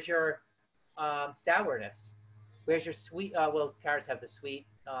 Where's your sourness? Where's your sweet? Well, carrots have the sweet,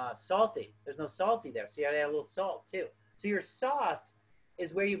 salty. There's no salty there, so you got to add a little salt too. So your sauce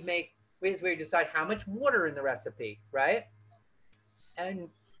is where you decide how much water in the recipe, right? And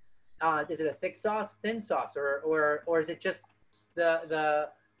is it a thick sauce, thin sauce, or is it just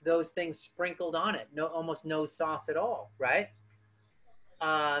those things sprinkled on it? No, almost no sauce at all, right?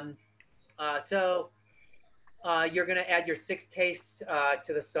 So you're going to add your 6 tastes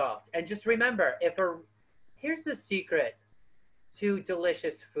to the salt. And just remember, here's the secret to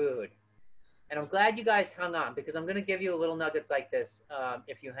delicious food. And I'm glad you guys hung on, because I'm going to give you a little nuggets like this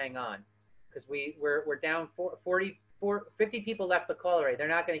if you hang on, because we're down 50 people left the call already. They're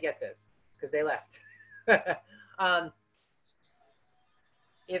not going to get this because they left.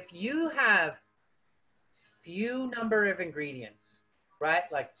 If you have few number of ingredients, right,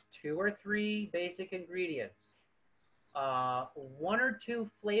 like 2 or 3 basic ingredients, 1 or 2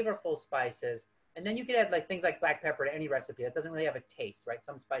 flavorful spices, and then you could add like things like black pepper to any recipe. That doesn't really have a taste, right?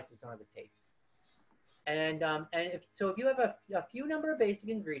 Some spices don't have a taste. And if you have a few number of basic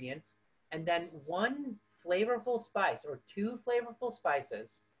ingredients, and then 1 flavorful spice or 2 flavorful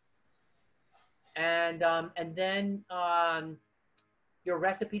spices, and then your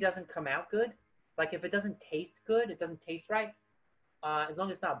recipe doesn't come out good. Like if it doesn't taste good, it doesn't taste right. As long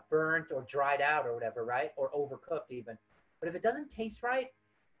as it's not burnt or dried out or whatever, right? Or overcooked even. But if it doesn't taste right,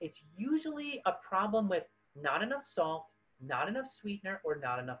 it's usually a problem with not enough salt, not enough sweetener, or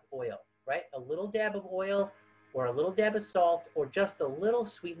not enough oil, right? A little dab of oil or a little dab of salt or just a little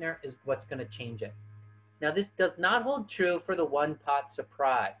sweetener is what's going to change it. Now, this does not hold true for the one-pot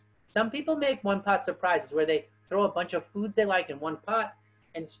surprise. Some people make one-pot surprises where they throw a bunch of foods they like in one pot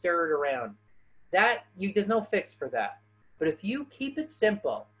and stir it around. There's no fix for that. But if you keep it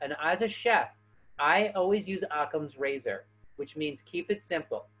simple, and as a chef, I always use Occam's razor, which means keep it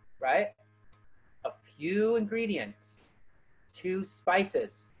simple, right? A few ingredients, 2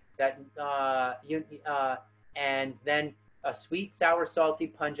 spices that and then a sweet, sour, salty,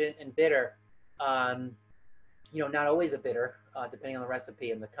 pungent, and bitter. Not always a bitter, depending on the recipe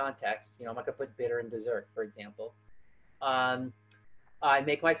and the context. I'm not gonna put bitter in dessert, for example. I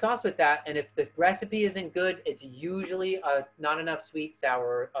make my sauce with that, and if the recipe isn't good, it's usually not enough sweet,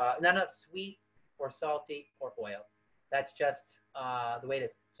 sour, not enough sweet or salty or oil. That's just the way it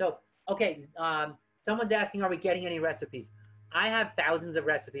is. So, okay, someone's asking, are we getting any recipes? I have thousands of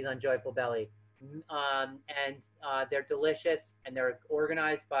recipes on Joyful Belly, and they're delicious, and they're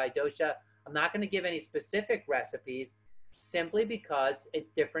organized by dosha. I'm not going to give any specific recipes simply because it's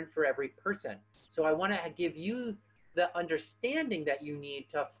different for every person. So I want to give you the understanding that you need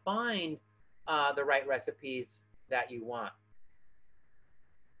to find the right recipes that you want.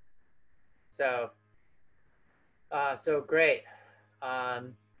 So great.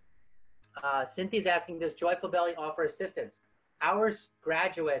 Cynthia's asking, does Joyful Belly offer assistance? Our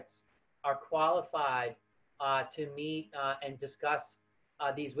graduates are qualified to meet and discuss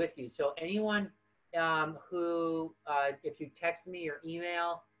these with you. So anyone who, if you text me or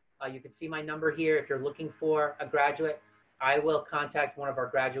email, you can see my number here. If you're looking for a graduate, I will contact one of our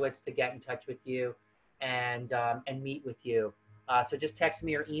graduates to get in touch with you and meet with you. So just text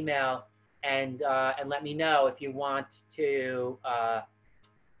me or email and let me know if you want to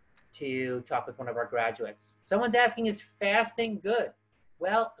talk with one of our graduates. Someone's asking, is fasting good?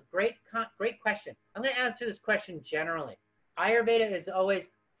 Well, great question. I'm going to answer this question generally. Ayurveda is always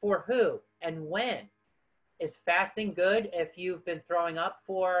for who and when. Is fasting good if you've been throwing up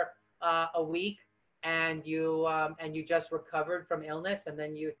for a week and you just recovered from illness and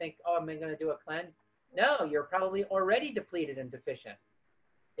then you think, oh, am I going to do a cleanse? No, you're probably already depleted and deficient.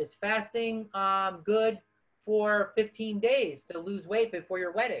 Is fasting good for 15 days to lose weight before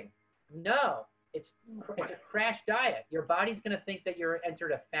your wedding? No, it's a crash diet. Your body's going to think that you're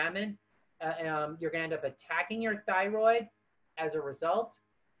entered a famine. You're going to end up attacking your thyroid as a result.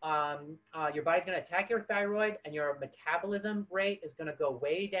 Your body's going to attack your thyroid and your metabolism rate is going to go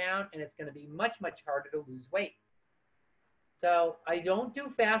way down and it's going to be much, much harder to lose weight. So I don't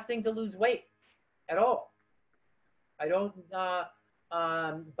do fasting to lose weight at all. I don't,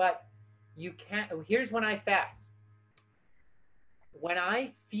 but you can't, here's when I fast. When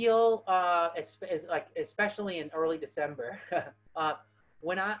I feel, especially in early December,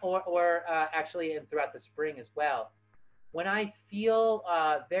 when I, actually throughout the spring as well, when I feel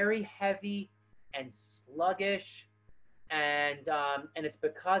very heavy and sluggish, and it's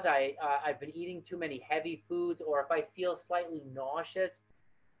because I've been eating too many heavy foods, or if I feel slightly nauseous,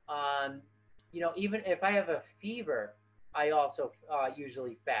 even if I have a fever, I also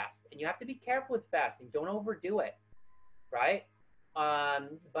usually fast. And you have to be careful with fasting. Don't overdo it, right?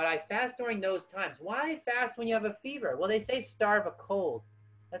 But I fast during those times. Why fast when you have a fever? Well, they say starve a cold.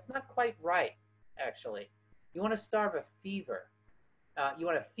 That's not quite right, actually. You want to starve a fever. You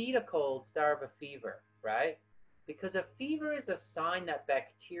want to feed a cold, starve a fever, right? Because a fever is a sign that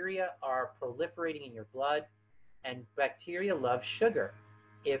bacteria are proliferating in your blood, and bacteria love sugar.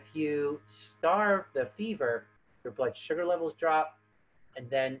 If you starve the fever, your blood sugar levels drop, and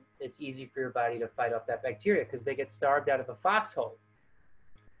then it's easy for your body to fight off that bacteria because they get starved out of the foxhole.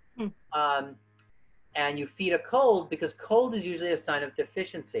 And you feed a cold because cold is usually a sign of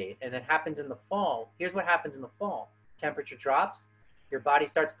deficiency, and it happens in the fall. Here's what happens in the fall. Temperature drops, your body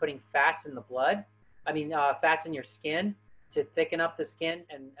starts putting fats in the blood, fats in your skin to thicken up the skin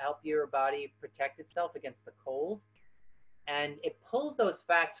and help your body protect itself against the cold. And it pulls those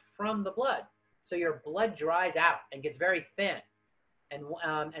fats from the blood. So your blood dries out and gets very thin. And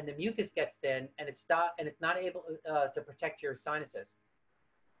the mucus gets thin, and it's not able to protect your sinuses.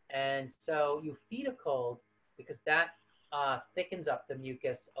 And so you feed a cold because that thickens up the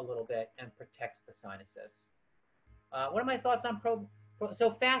mucus a little bit and protects the sinuses. What are my thoughts on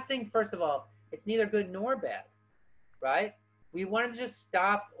so fasting? First of all, it's neither good nor bad, right? We want to just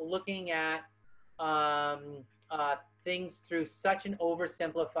stop looking at things through such an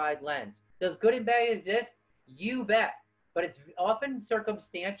oversimplified lens. Does good and bad exist? You bet, but it's often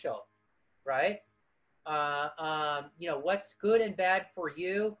circumstantial, right? What's good and bad for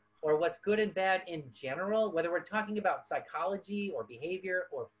you, or what's good and bad in general, whether we're talking about psychology or behavior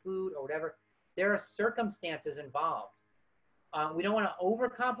or food or whatever, there are circumstances involved. We don't want to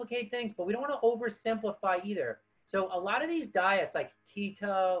overcomplicate things, but we don't want to oversimplify either. So a lot of these diets like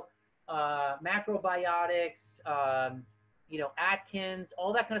keto, macrobiotics, Atkins,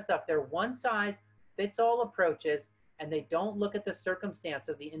 all that kind of stuff, they're one size fits all approaches, and they don't look at the circumstance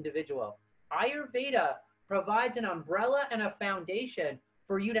of the individual. Ayurveda provides an umbrella and a foundation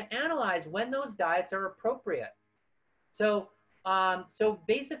for you to analyze when those diets are appropriate. So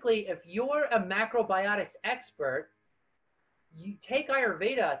basically, if you're a macrobiotics expert, you take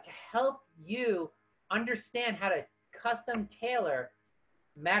Ayurveda to help you understand how to custom tailor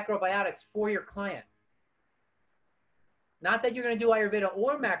macrobiotics for your client. Not that you're going to do Ayurveda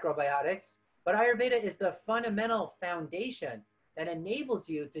or macrobiotics, but Ayurveda is the fundamental foundation that enables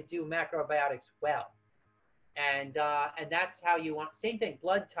you to do macrobiotics well. And that's how you want, same thing,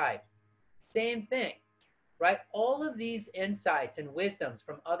 blood type, same thing, right? All of these insights and wisdoms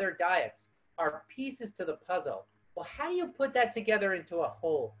from other diets are pieces to the puzzle. Well, how do you put that together into a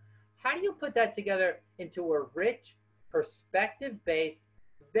whole? How do you put that together into a rich, perspective-based,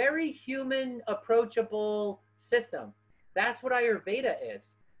 very human, approachable system? That's what Ayurveda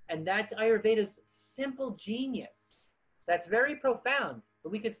is. And that's Ayurveda's simple genius. That's very profound,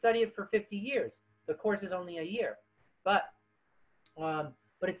 but we could study it for 50 years. The course is only a year, but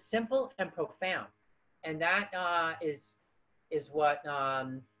it's simple and profound, and that is what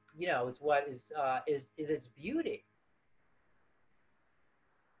is its beauty.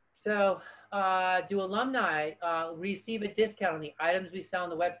 So, do alumni receive a discount on the items we sell on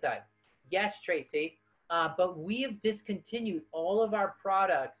the website? Yes, Tracy, but we have discontinued all of our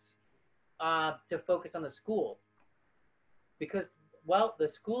products to focus on the school because, well, the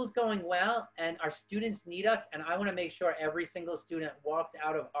school's going well and our students need us, and I want to make sure every single student walks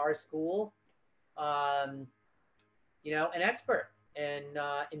out of our school, an expert in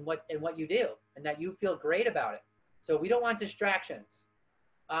what you do, and that you feel great about it. So we don't want distractions.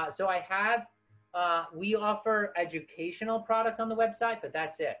 So we offer educational products on the website, but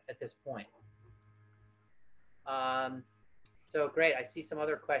that's it at this point. So great, I see some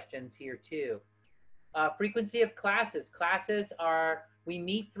other questions here too. Frequency of classes. We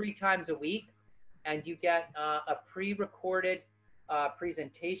meet 3 times a week, and you get a pre-recorded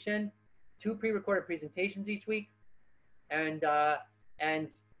presentation, 2 pre-recorded presentations each week, and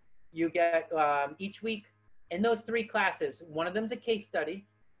you get each week in those 3 classes, one of them's a case study,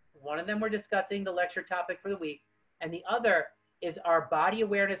 one of them we're discussing the lecture topic for the week, and the other is our body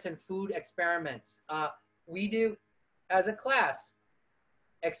awareness and food experiments. We do, as a class,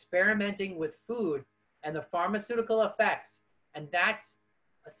 experimenting with food and the pharmaceutical effects. And that's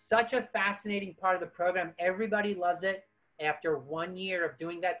such a fascinating part of the program. Everybody loves it. After 1 year of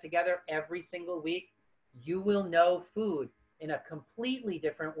doing that together every single week, you will know food in a completely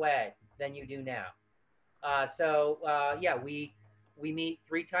different way than you do now. We meet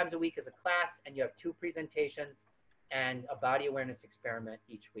 3 times a week as a class, and you have 2 presentations and a body awareness experiment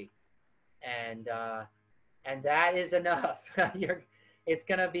each week. And that is enough. it's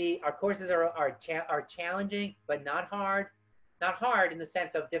going to be, our courses are challenging, but not hard. Not hard in the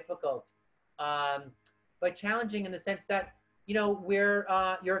sense of difficult, but challenging in the sense that, you know,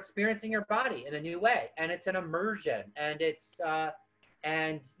 you're experiencing your body in a new way, and it's an immersion, and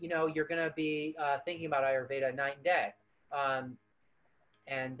and you know, you're going to be thinking about Ayurveda night and day.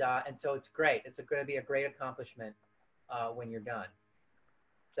 And so it's great. It's going to be a great accomplishment when you're done.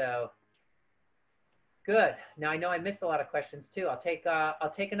 So good. Now I know I missed a lot of questions too. I'll take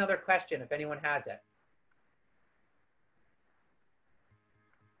another question if anyone has it.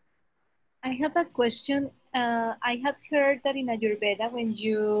 I have a question. I have heard that in Ayurveda, when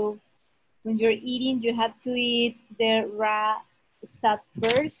you're eating, you have to eat the raw stuff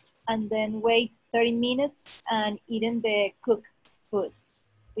first and then wait 30 minutes and eat in the cooked food.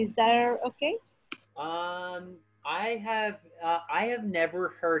 Is that okay? I have never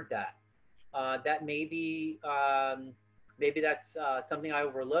heard that. That maybe that's something I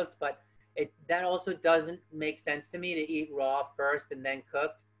overlooked, but that also doesn't make sense to me to eat raw first and then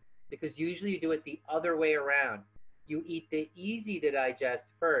cooked, because usually you do it the other way around. You eat the easy to digest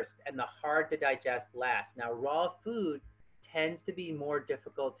first and the hard to digest last. Now, raw food tends to be more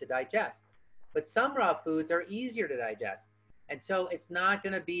difficult to digest, but some raw foods are easier to digest. And so it's not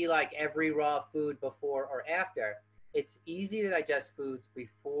going to be like every raw food before or after. It's easy to digest foods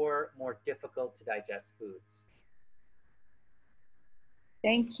before more difficult to digest foods.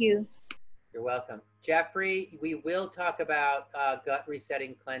 Thank you. You're welcome. Jeffrey, we will talk about gut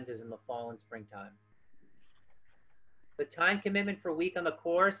resetting cleanses in the fall and springtime. The time commitment for a week on the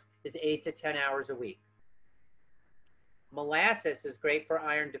course is 8 to 10 hours a week. Molasses is great for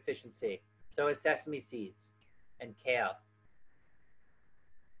iron deficiency. So is sesame seeds and kale.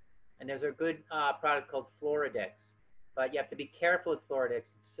 And there's a good product called Floridix, but you have to be careful with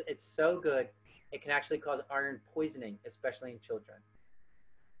Floridix. It's so good, it can actually cause iron poisoning, especially in children.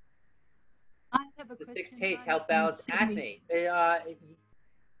 I have a The question. 6 tastes help balance acne.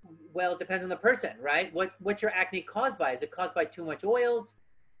 Well, it depends on the person, right? What's your acne caused by? Is it caused by too much oils?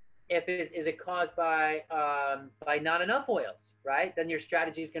 Is it caused by not enough oils, right? Then your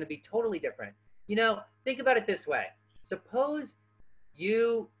strategy is going to be totally different. You know, think about it this way. Suppose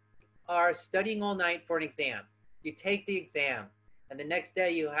you are studying all night for an exam. You take the exam, and the next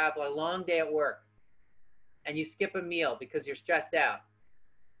day you have a long day at work, and you skip a meal because you're stressed out,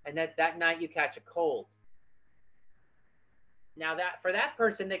 and that night you catch a cold. Now for that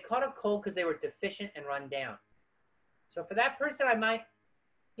person, they caught a cold because they were deficient and run down. So for that person, I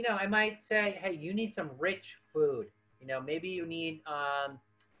might say, hey, you need some rich food. You know, maybe you need a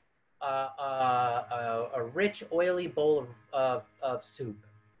rich, oily bowl of soup.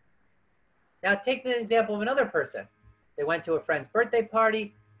 Now take the example of another person. They went to a friend's birthday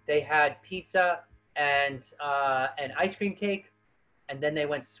party. They had pizza and ice cream cake, and then they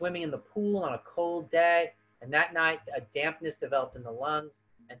went swimming in the pool on a cold day. And that night, a dampness developed in the lungs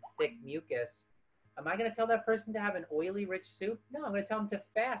and thick mucus. Am I going to tell that person to have an oily, rich soup? No, I'm going to tell them to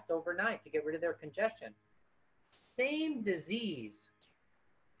fast overnight to get rid of their congestion. Same disease,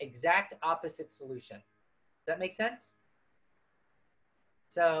 exact opposite solution. Does that make sense?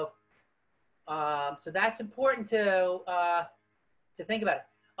 So that's important to think about it.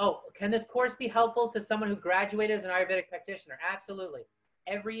 Oh, can this course be helpful to someone who graduated as an Ayurvedic practitioner? Absolutely.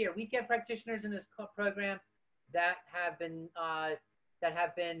 Every year, we get practitioners in this program that have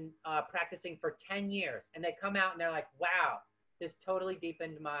been practicing for 10 years, and they come out and they're like, wow, this totally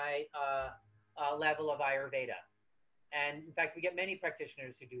deepened my level of Ayurveda. And in fact, we get many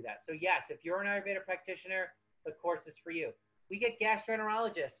practitioners who do that. So yes, if you're an Ayurveda practitioner, the course is for you. We get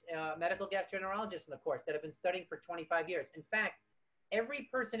gastroenterologists, medical gastroenterologists in the course that have been studying for 25 years. In fact, every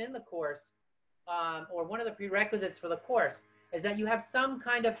person in the course, or one of the prerequisites for the course, is that you have some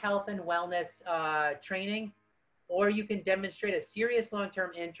kind of health and wellness training, or you can demonstrate a serious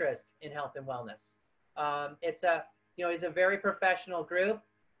long-term interest in health and wellness. It's a very professional group,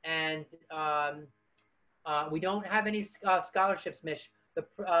 and we don't have any scholarships, Mish.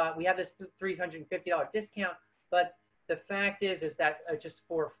 We have this $350 discount, but the fact is that just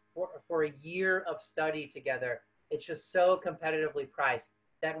for a year of study together, it's just so competitively priced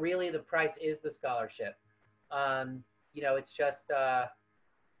that really the price is the scholarship. It's just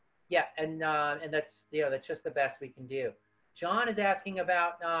and that's that's just the best we can do. John is asking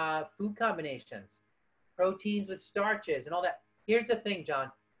about food combinations, proteins with starches and all that. Here's the thing,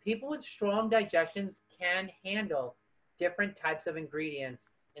 John. People with strong digestions can handle different types of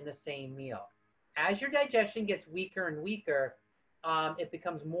ingredients in the same meal. As your digestion gets weaker and weaker, it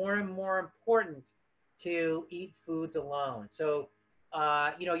becomes more and more important to eat foods alone. So,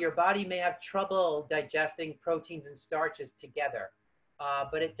 your body may have trouble digesting proteins and starches together.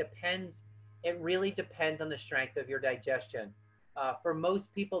 but it depends. It really depends on the strength of your digestion. For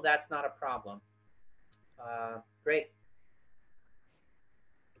most people, that's not a problem. Great.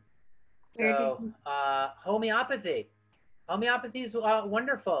 So homeopathy. Homeopathy is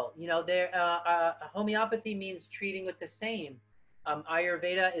wonderful. You know, homeopathy means treating with the same.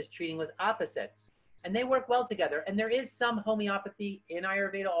 Ayurveda is treating with opposites, and they work well together. And there is some homeopathy in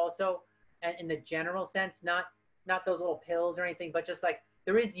Ayurveda also, and in the general sense, not those little pills or anything, but just like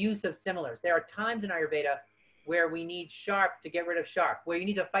there is use of similars. There are times in Ayurveda where we need sharp to get rid of sharp, where you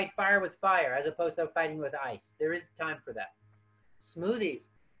need to fight fire with fire as opposed to fighting with ice. There is time for that. Smoothies,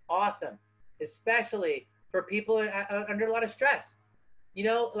 awesome, especially for people under a lot of stress. You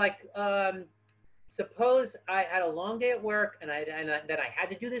know, like suppose I had a long day at work and then I had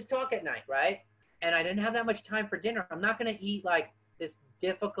to do this talk at night, right? And I didn't have that much time for dinner. I'm not going to eat like this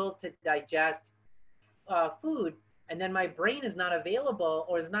difficult to digest food, and then my brain is not available,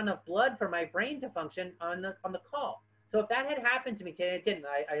 or there's not enough blood for my brain to function on the call. So if that had happened to me today, it didn't.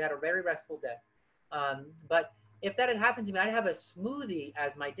 I had a very restful day. But if that had happened to me, I'd have a smoothie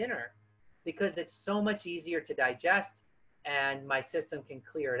as my dinner, because it's so much easier to digest, and my system can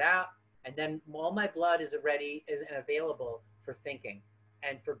clear it out, and then all my blood is ready and available for thinking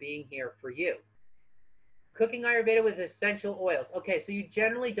and for being here for you. Cooking Ayurveda with essential oils. Okay, so you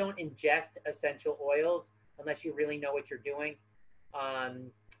generally don't ingest essential oils unless you really know what you're doing,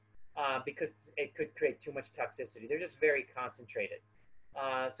 because it could create too much toxicity. They're just very concentrated.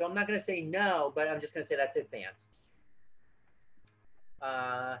 So I'm not going to say no, but I'm just going to say that's advanced.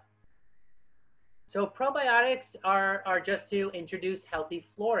 So probiotics are just to introduce healthy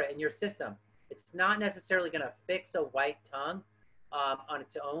flora in your system. It's not necessarily going to fix a white tongue on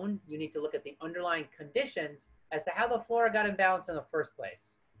its own. You need to look at the underlying conditions as to how the flora got imbalanced in the first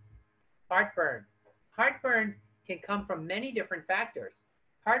place. Heartburn. Heartburn can come from many different factors.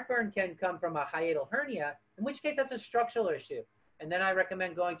 Heartburn can come from a hiatal hernia, in which case that's a structural issue. And then I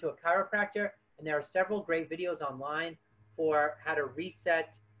recommend going to a chiropractor, and there are several great videos online for how to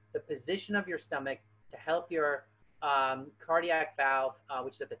reset the position of your stomach to help your cardiac valve,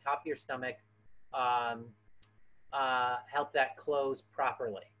 which is at the top of your stomach, help that close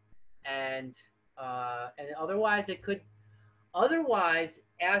properly. And otherwise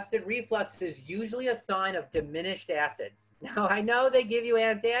acid reflux is usually a sign of diminished acids. Now I know they give you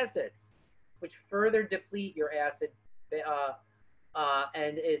antacids, which further deplete your acid,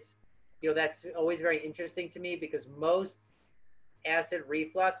 and it's, you know, that's always very interesting to me, because most acid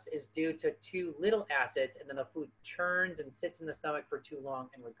reflux is due to too little acids, and then the food churns and sits in the stomach for too long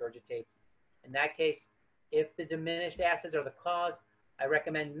and regurgitates. In that case, if the diminished acids are the cause, I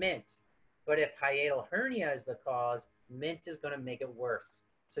recommend mint. But if hiatal hernia is the cause, mint is going to make it worse.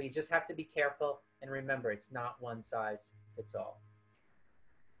 So you just have to be careful, and remember, it's not one size fits all.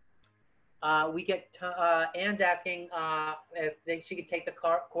 We get Anne's asking if she could take the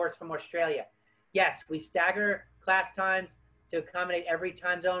course from Australia. Yes, we stagger class times to accommodate every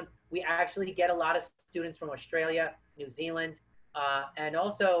time zone. We actually get a lot of students from Australia, New Zealand, and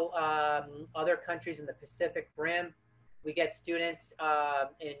also other countries in the Pacific Rim. We get students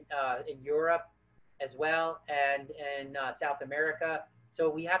in Europe as well, and in South America. So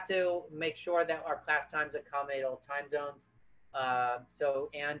we have to make sure that our class times accommodate all time zones.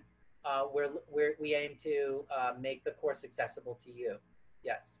 We aim to make the course accessible to you.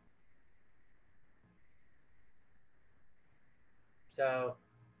 Yes. So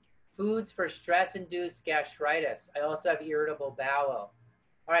foods for stress-induced gastritis. I also have irritable bowel.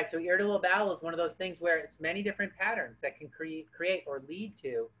 All right, so irritable bowel is one of those things where it's many different patterns that can create or lead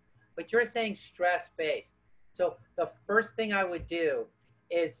to, but you're saying stress-based. So the first thing I would do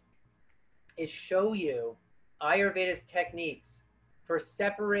is show you Ayurveda's techniques for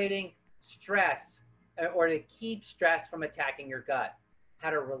separating stress, or to keep stress from attacking your gut, how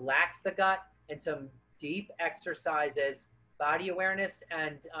to relax the gut, and some deep exercises, body awareness,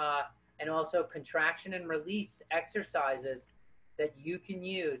 and also contraction and release exercises that you can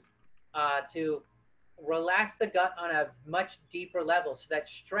use to relax the gut on a much deeper level, so that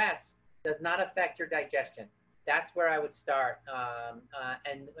stress does not affect your digestion. That's where I would start,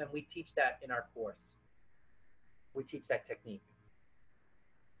 and we teach that in our course. We teach that technique.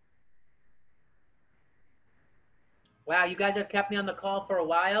 Wow, you guys have kept me on the call for a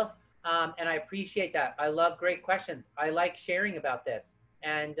while, and I appreciate that. I love great questions. I like sharing about this,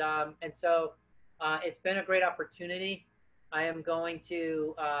 and so it's been a great opportunity. I am going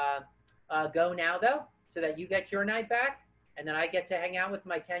to go now, though, so that you get your night back, and then I get to hang out with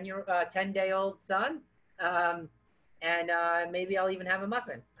my 10-day-old son, and maybe I'll even have a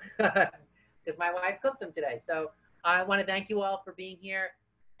muffin because my wife cooked them today. So I want to thank you all for being here,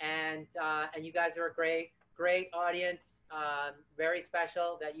 and you guys are a great audience. Very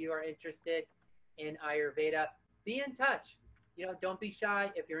special that you are interested in Ayurveda. Be in touch. You know, don't be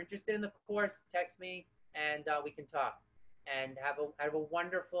shy. If you're interested in the course, text me and we can talk. And have a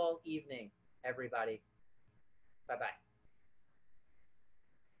wonderful evening, everybody. Bye bye.